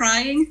wall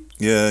crying,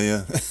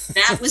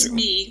 that was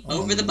me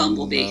over the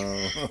bumblebee.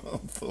 No.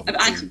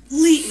 I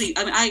completely.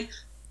 I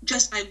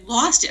I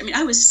lost it. I mean,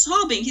 I was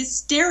sobbing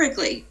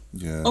hysterically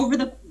over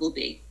the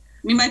bumblebee.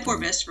 I mean, my poor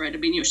best friend. I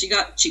mean, she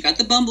got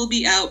the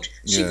bumblebee out.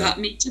 She got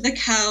me to the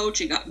couch.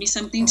 She got me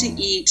something to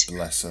eat.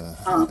 Bless her.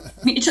 I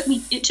mean,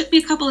 it took me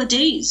a couple of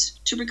days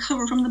to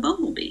recover from the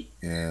bumblebee.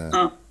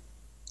 Yeah.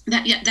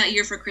 That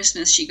year for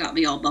Christmas, she got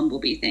me all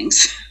bumblebee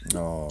things.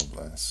 Oh,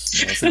 bless.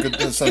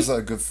 That sounds like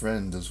a good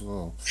friend as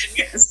well.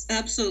 Yes,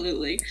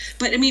 absolutely.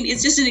 But I mean,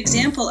 it's just an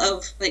example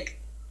of like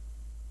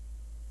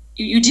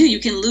you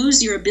can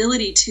lose your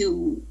ability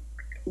to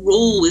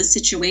roll with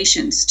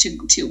situations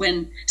to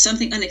when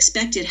something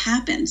unexpected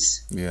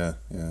happens. Yeah.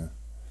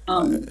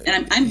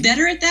 And I'm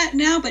better at that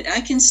now, but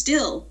I can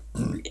still,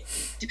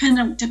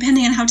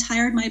 depending on how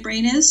tired my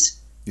brain is.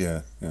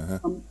 Yeah.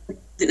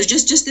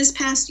 Just this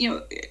past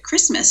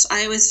Christmas,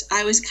 I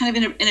was kind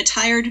of in a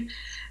tired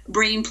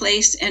brain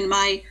place, and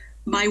my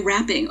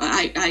wrapping,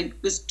 I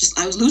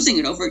was losing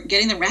it over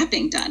getting the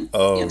wrapping done.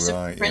 Oh, so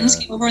right. Friends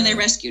came over and they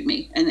rescued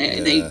me, and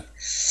they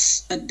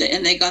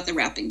got the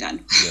wrapping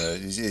done. Yeah,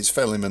 it's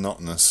fairly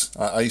monotonous.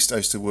 I used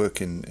to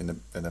work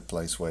in a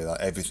place where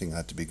like everything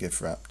had to be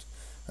gift wrapped,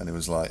 and it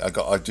was like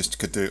I just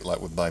could do it like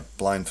with my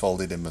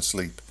blindfolded in my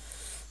sleep.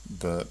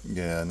 But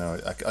yeah, no,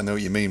 I know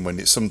what you mean. When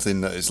it's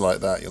something that is like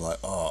that, you're like,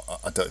 oh,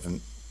 I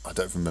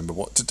don't remember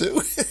what to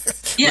do.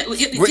 Yeah,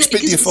 which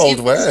bit do you fold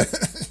where?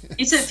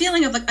 It's that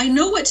feeling of like, I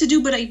know what to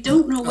do, but I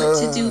don't know what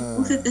to do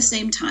both at the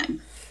same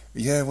time.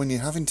 Yeah, when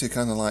you're having to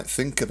kind of like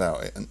think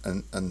about it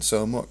and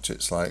so much,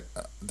 it's like,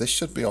 this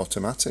should be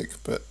automatic,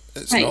 but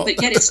it's not. But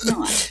yet it's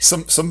not.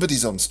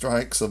 Somebody's on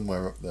strike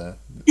somewhere up there.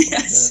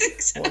 Yes,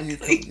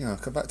 exactly. What are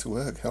come back to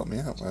work, help me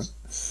out,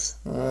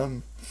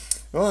 man.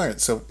 Right,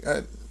 so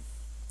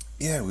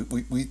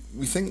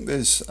we think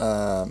there's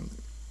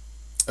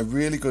a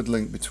really good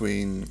link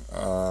between,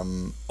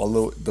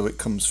 although it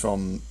comes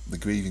from the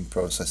grieving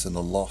process and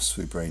the loss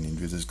through brain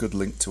injury, there's a good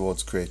link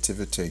towards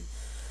creativity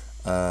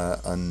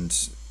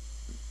and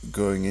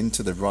going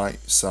into the right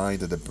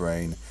side of the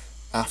brain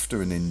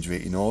after an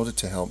injury in order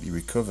to help you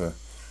recover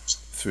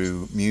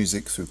through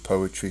music, through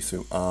poetry,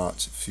 through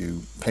art,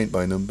 through paint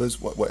by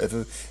numbers,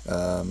 whatever,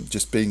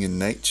 just being in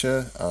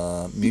nature,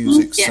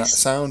 music,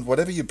 sound,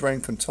 whatever your brain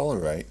can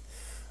tolerate.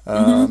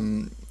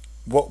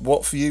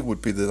 What for you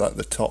would be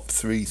the top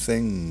three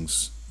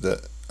things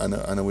that I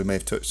know we may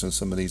have touched on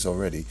some of these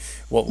already.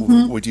 What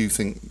would you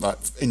think, like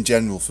in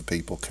general for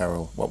people,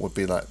 Carol? What would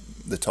be like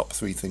the top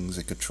three things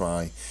they could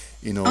try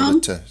in order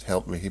to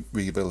help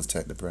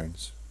rehabilitate the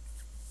brains?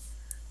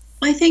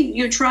 I think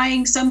you're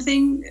trying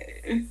something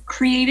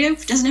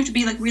creative. It doesn't have to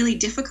be like really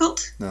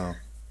difficult. No.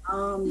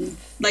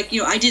 Like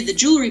I did the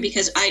jewelry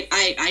because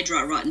I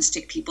draw rotten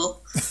stick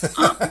people.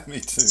 Me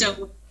too.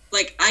 So.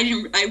 Like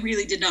I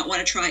really did not want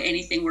to try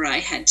anything where I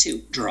had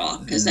to draw,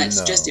 because that's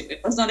it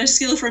was not a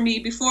skill for me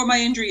before my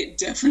injury. It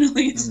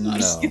definitely is not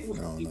a skill.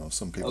 No.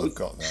 Some people have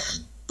got that.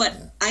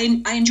 But I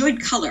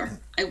enjoyed color.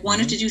 I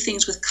wanted to do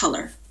things with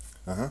color.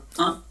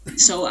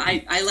 So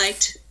I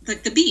liked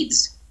like the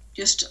beads.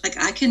 Just like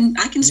I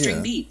can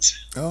string beads.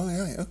 Oh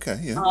yeah, okay,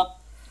 yeah.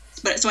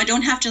 But so I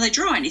don't have to like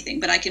draw anything,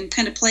 but I can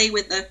kind of play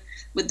with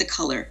the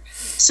color.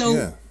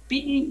 So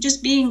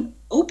being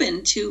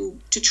open to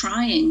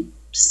trying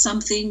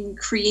something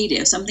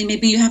creative, something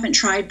maybe you haven't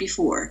tried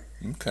before,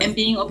 and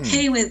being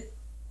okay with,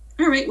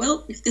 all right,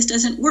 well, if this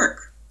doesn't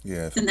work,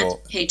 then that's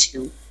okay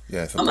too.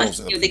 Yeah,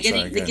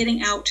 the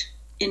getting out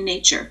in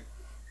nature,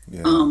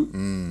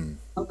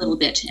 a little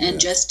bit, and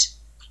just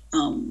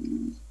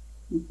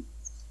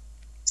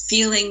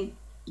feeling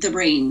the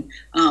brain.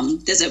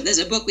 There's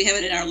a book, we have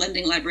it in our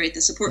lending library at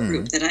the support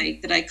group that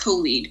I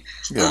co-lead,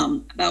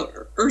 about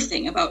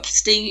earthing, about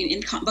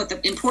staying about the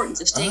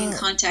importance of staying in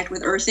contact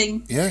with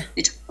earthing. Yeah.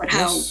 They talk about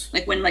how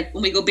like when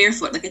we go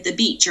barefoot, like at the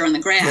beach or on the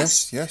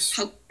grass,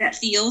 how that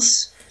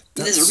feels.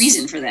 There's a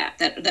reason for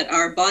that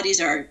our bodies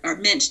are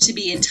meant to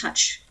be in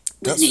touch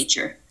with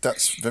nature.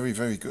 That's very,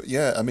 very good.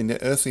 Yeah, I mean,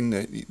 the earthing,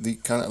 the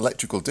kind of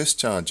electrical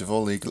discharge of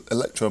all the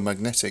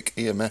electromagnetic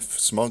EMF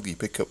smog you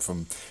pick up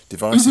from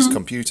devices,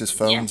 computers,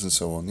 phones, and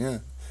so on. Yeah,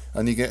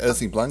 and you get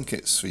earthing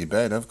blankets for your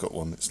bed. I've got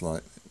one that's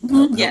like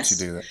helps you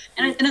do that.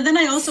 And then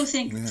I also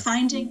think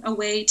finding a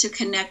way to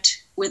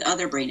connect with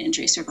other brain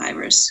injury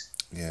survivors.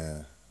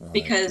 Yeah. Right.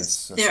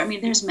 Because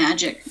there's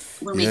magic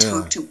when we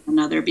talk to one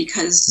another,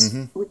 because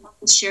we have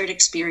this shared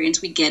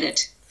experience. We get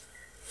it.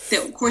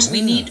 That of course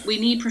we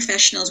need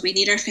professionals, we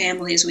need our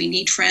families, we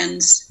need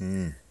friends,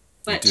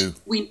 but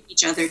we need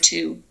each other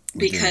too,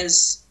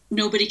 because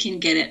nobody can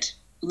get it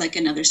like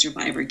another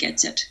survivor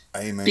gets it.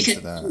 Amen because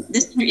to that.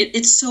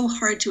 It's so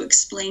hard to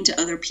explain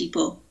to other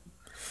people,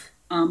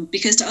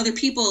 because to other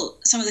people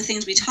some of the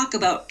things we talk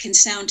about can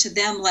sound to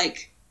them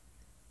like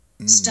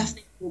stuff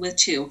they deal with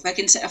too.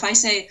 If I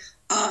say,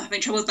 oh, I'm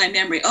having trouble with my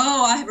memory,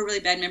 oh, I have a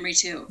really bad memory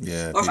too.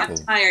 Yeah, or if I'm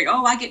tired,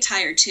 oh, I get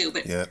tired too.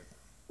 But yeah.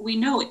 we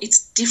know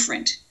it's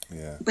different.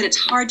 Yeah. But it's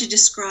hard to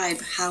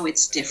describe how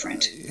it's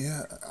different.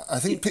 Yeah, I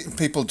think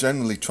people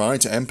generally try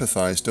to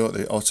empathise, don't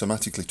they?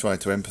 Automatically try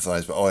to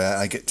empathise, but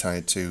I get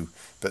tired too.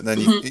 But then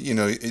you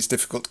know it's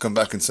difficult to come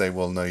back and say,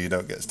 well, no, you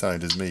don't get as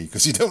tired as me,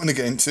 because you don't want to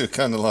get into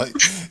kind of like,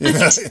 you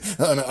know,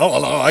 oh,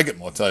 well, I get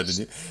more tired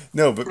than you.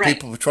 No, but Right.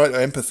 people try to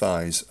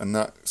empathise, and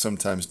that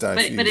sometimes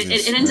diffuses. But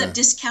it ends up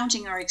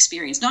discounting our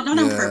experience, not on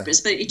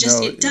purpose, but it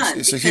does.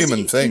 It's a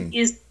human thing. It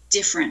is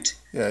different.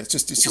 Yeah, it's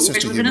just Whereas a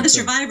with human another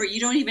thing. survivor, you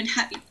don't even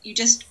have, you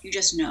just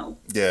know.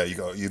 Yeah,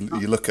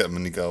 you look at them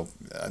and you go,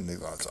 and they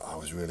go, I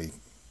was really,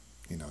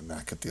 you know,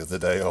 knackered the other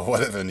day or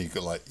whatever, and you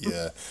go like,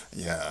 yeah,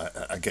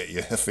 I get you,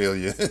 I feel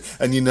you,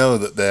 and you know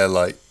that they're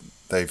like,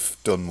 they've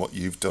done what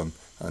you've done,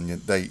 and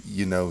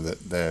you know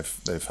that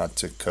they've had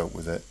to cope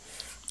with it.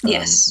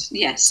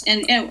 Yes,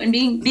 and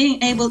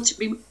being able to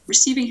be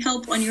receiving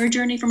help on your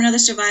journey from another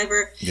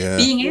survivor,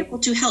 being able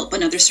to help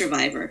another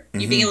survivor,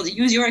 you being able to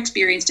use your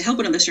experience to help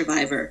another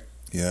survivor.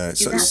 Yeah,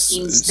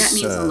 that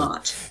means a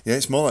lot. Yeah,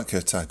 it's more like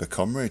a type of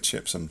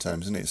comradeship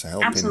sometimes, isn't it? It's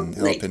helping in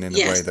a way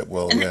that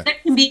will. And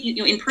that can be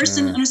in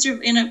person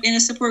in a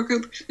support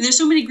group. There's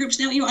so many groups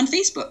now, on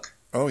Facebook.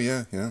 Oh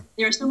yeah.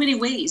 There are so many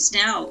ways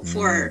now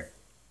for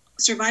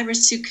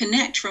survivors to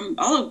connect from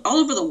all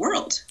over the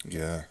world.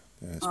 Yeah,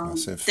 it's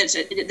massive.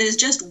 That is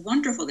just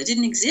wonderful. That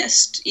didn't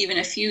exist even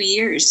a few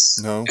years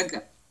ago.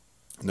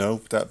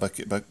 No, that back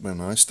when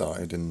I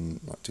started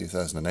in like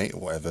 2008 or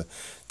whatever,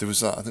 there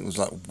was I think it was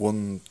like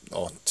 1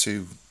 or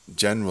 2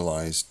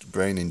 generalized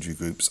brain injury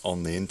groups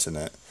on the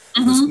internet.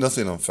 There's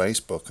nothing on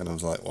Facebook, and I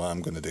was like, well,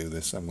 I'm going to do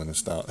this. I'm going to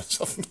start this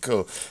off and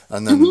go.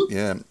 And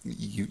then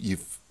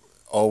you've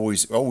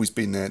always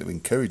been there to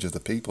encourage other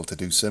people to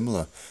do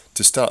similar,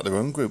 to start their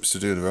own groups, to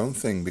do their own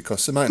thing,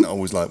 because they might not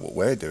always like what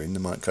we're doing. They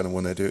might kind of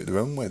want to do it their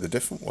own way, the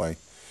different way.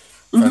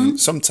 And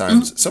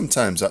sometimes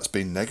that's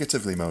been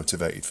negatively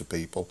motivated for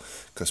people,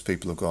 because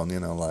people have gone,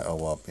 like, oh,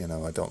 well,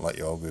 I don't like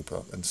your group,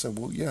 and so,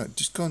 well, yeah,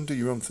 just go and do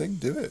your own thing,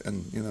 do it,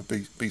 and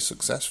be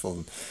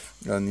successful,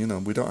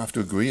 and we don't have to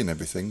agree in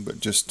everything, but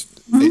just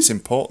it's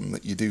important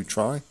that you do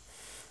try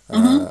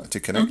to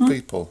connect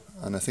people,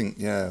 and I think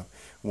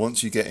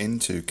once you get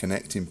into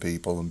connecting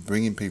people and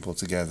bringing people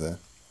together,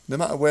 no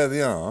matter where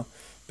they are,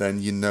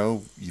 then you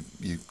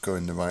go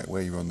in the right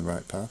way, you're on the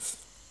right path.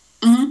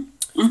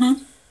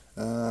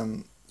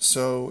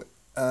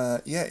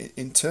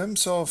 In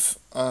terms of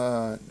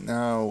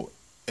now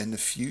in the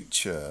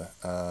future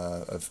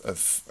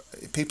of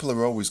people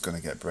are always going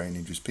to get brain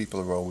injuries, people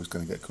are always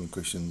going to get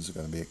concussions,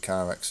 there are going to be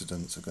car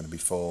accidents, there are going to be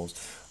falls,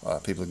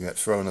 people are going to get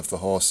thrown off the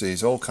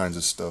horses, all kinds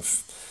of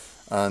stuff.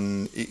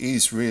 And it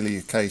is really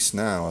a case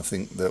now, I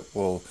think, that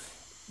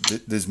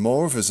there's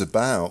more of us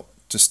about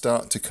to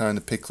start to kind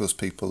of pick those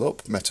people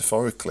up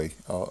metaphorically,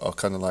 or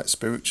kind of like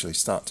spiritually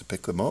start to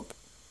pick them up.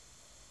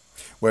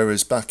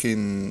 Whereas back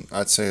in,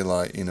 I'd say,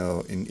 like, in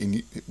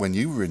when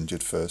you were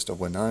injured first, or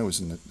when I was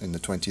in the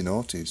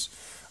 20noughties,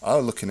 I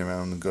was looking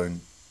around and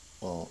going,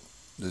 well,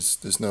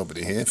 there's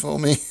nobody here for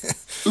me.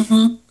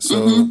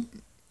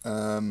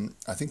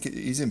 I think it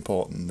is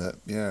important that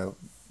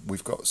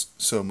we've got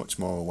so much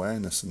more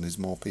awareness, and there's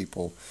more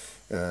people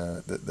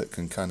that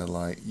can kind of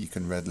like you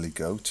can readily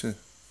go to.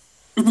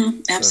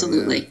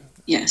 Absolutely,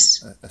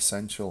 yes.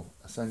 Essential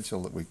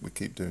that we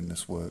keep doing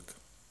this work.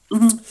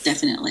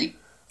 Definitely.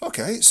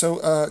 Okay,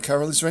 so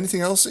Carol, is there anything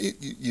else that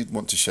you'd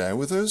want to share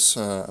with us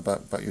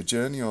about your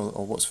journey, or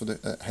what's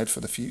ahead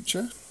for the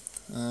future?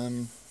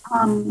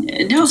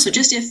 No, so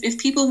just if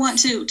people want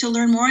to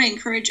learn more, I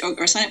encourage,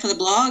 or sign up for the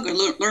blog, or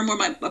learn more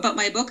about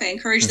my book, I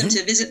encourage them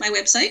to visit my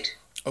website.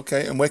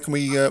 Okay, and where can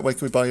we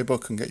buy your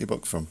book and get your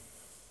book from?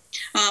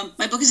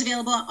 My book is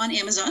available on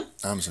Amazon.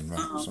 Amazon,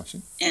 right?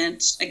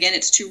 And again,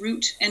 it's To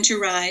Root and to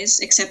Rise: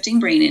 Accepting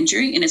Brain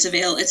Injury, and it's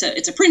available. It's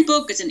a print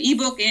book, it's an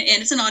ebook,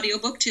 and it's an audio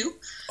book too.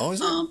 Oh,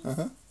 is it?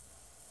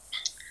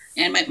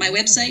 And my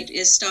website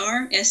is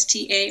STARR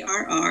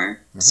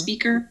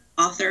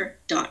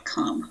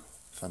speakerauthor.com.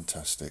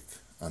 Fantastic.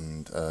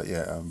 And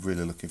I'm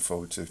really looking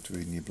forward to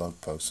reading your blog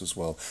posts as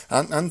well,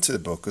 and to the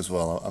book as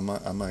well. I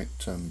might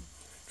try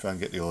and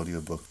get the audio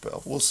book,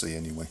 but we'll see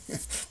anyway.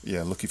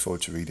 Looking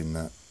forward to reading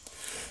that.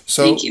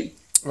 So, thank you.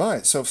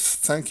 Right, so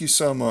thank you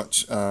so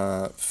much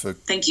for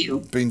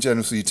being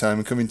generous with your time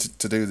and coming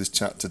to do this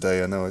chat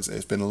today. I know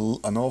it's been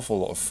an awful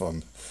lot of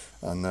fun.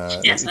 And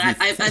yes,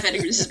 I've had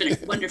this has been a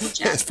wonderful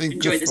chat. It's been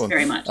enjoyed this fun.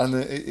 Very much. And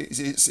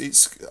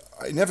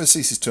it never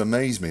ceases to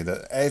amaze me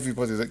that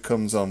everybody that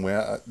comes on,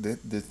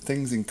 the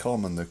things in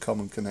common, the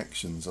common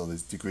connections, or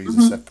these degrees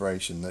of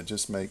separation that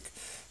just make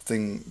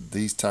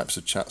these types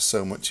of chats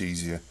so much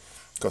easier.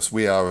 Because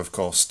we are, of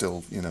course,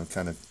 still,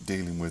 kind of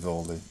dealing with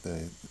all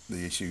the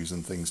issues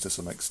and things to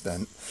some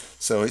extent.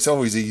 So it's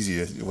always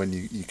easier when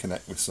you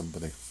connect with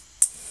somebody.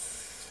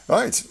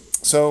 Right.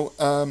 So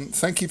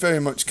thank you very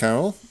much,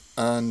 Carol.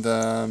 And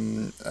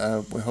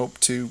we hope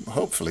to,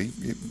 hopefully,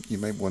 you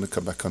may want to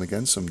come back on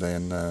again someday,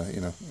 and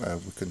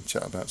we can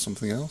chat about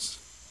something else.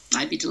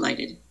 I'd be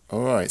delighted.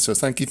 All right. So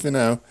thank you for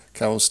now,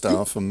 Carol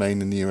Starr from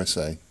Maine in the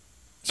USA.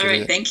 All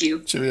right. Thank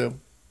you. Cheerio.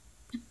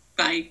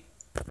 Bye.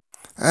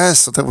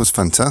 Yes, that was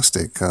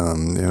fantastic.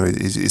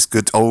 It's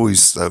good.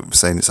 Always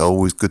saying it's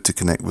always good to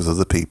connect with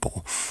other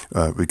people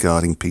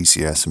regarding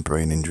PCS and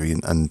brain injury,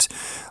 you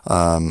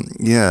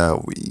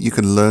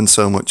can learn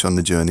so much on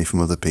the journey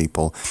from other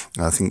people.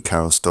 I think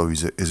Carol's story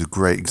is a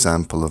great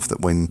example of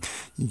that. When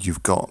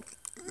you've got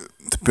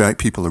the right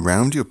people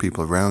around you,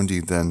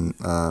 then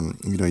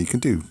you can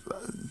do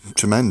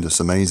tremendous,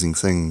 amazing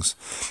things.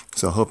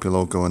 So I hope you'll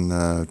all go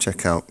and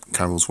check out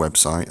Carol's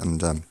website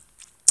and.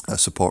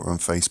 Support her on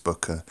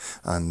Facebook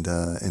and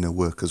in her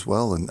work as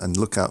well, and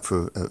look out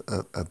for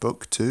a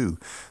book too.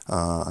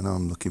 I know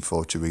I'm looking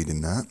forward to reading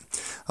that.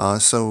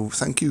 So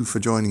thank you for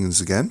joining us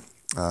again.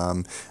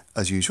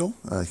 As usual,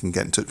 you can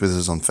get in touch with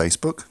us on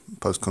Facebook,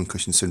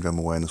 Post-Concussion Syndrome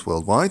Awareness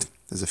Worldwide.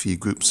 There's a few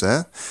groups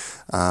there.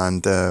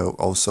 And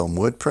also on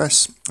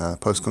WordPress,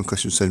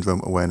 Post-Concussion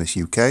Syndrome Awareness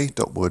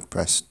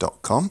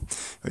UK.wordpress.com,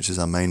 which is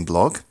our main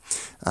blog.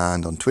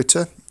 And on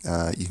Twitter,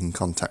 you can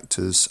contact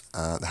us.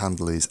 The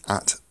handle is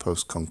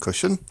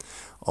 @postconcussion,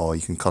 or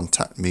you can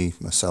contact me,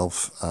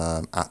 myself,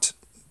 at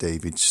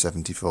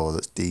Davige74.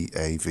 That's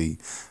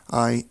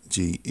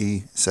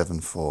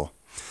DAVIGE74.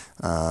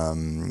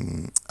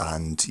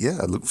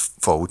 I look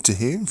forward to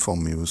hearing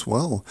from you as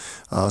well.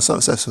 So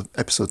it's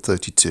episode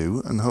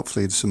 32, and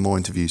hopefully there's some more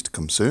interviews to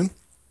come soon,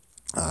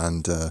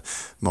 and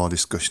more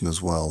discussion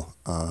as well.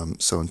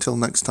 So until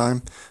next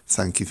time,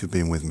 thank you for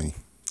being with me.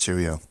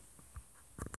 Cheerio.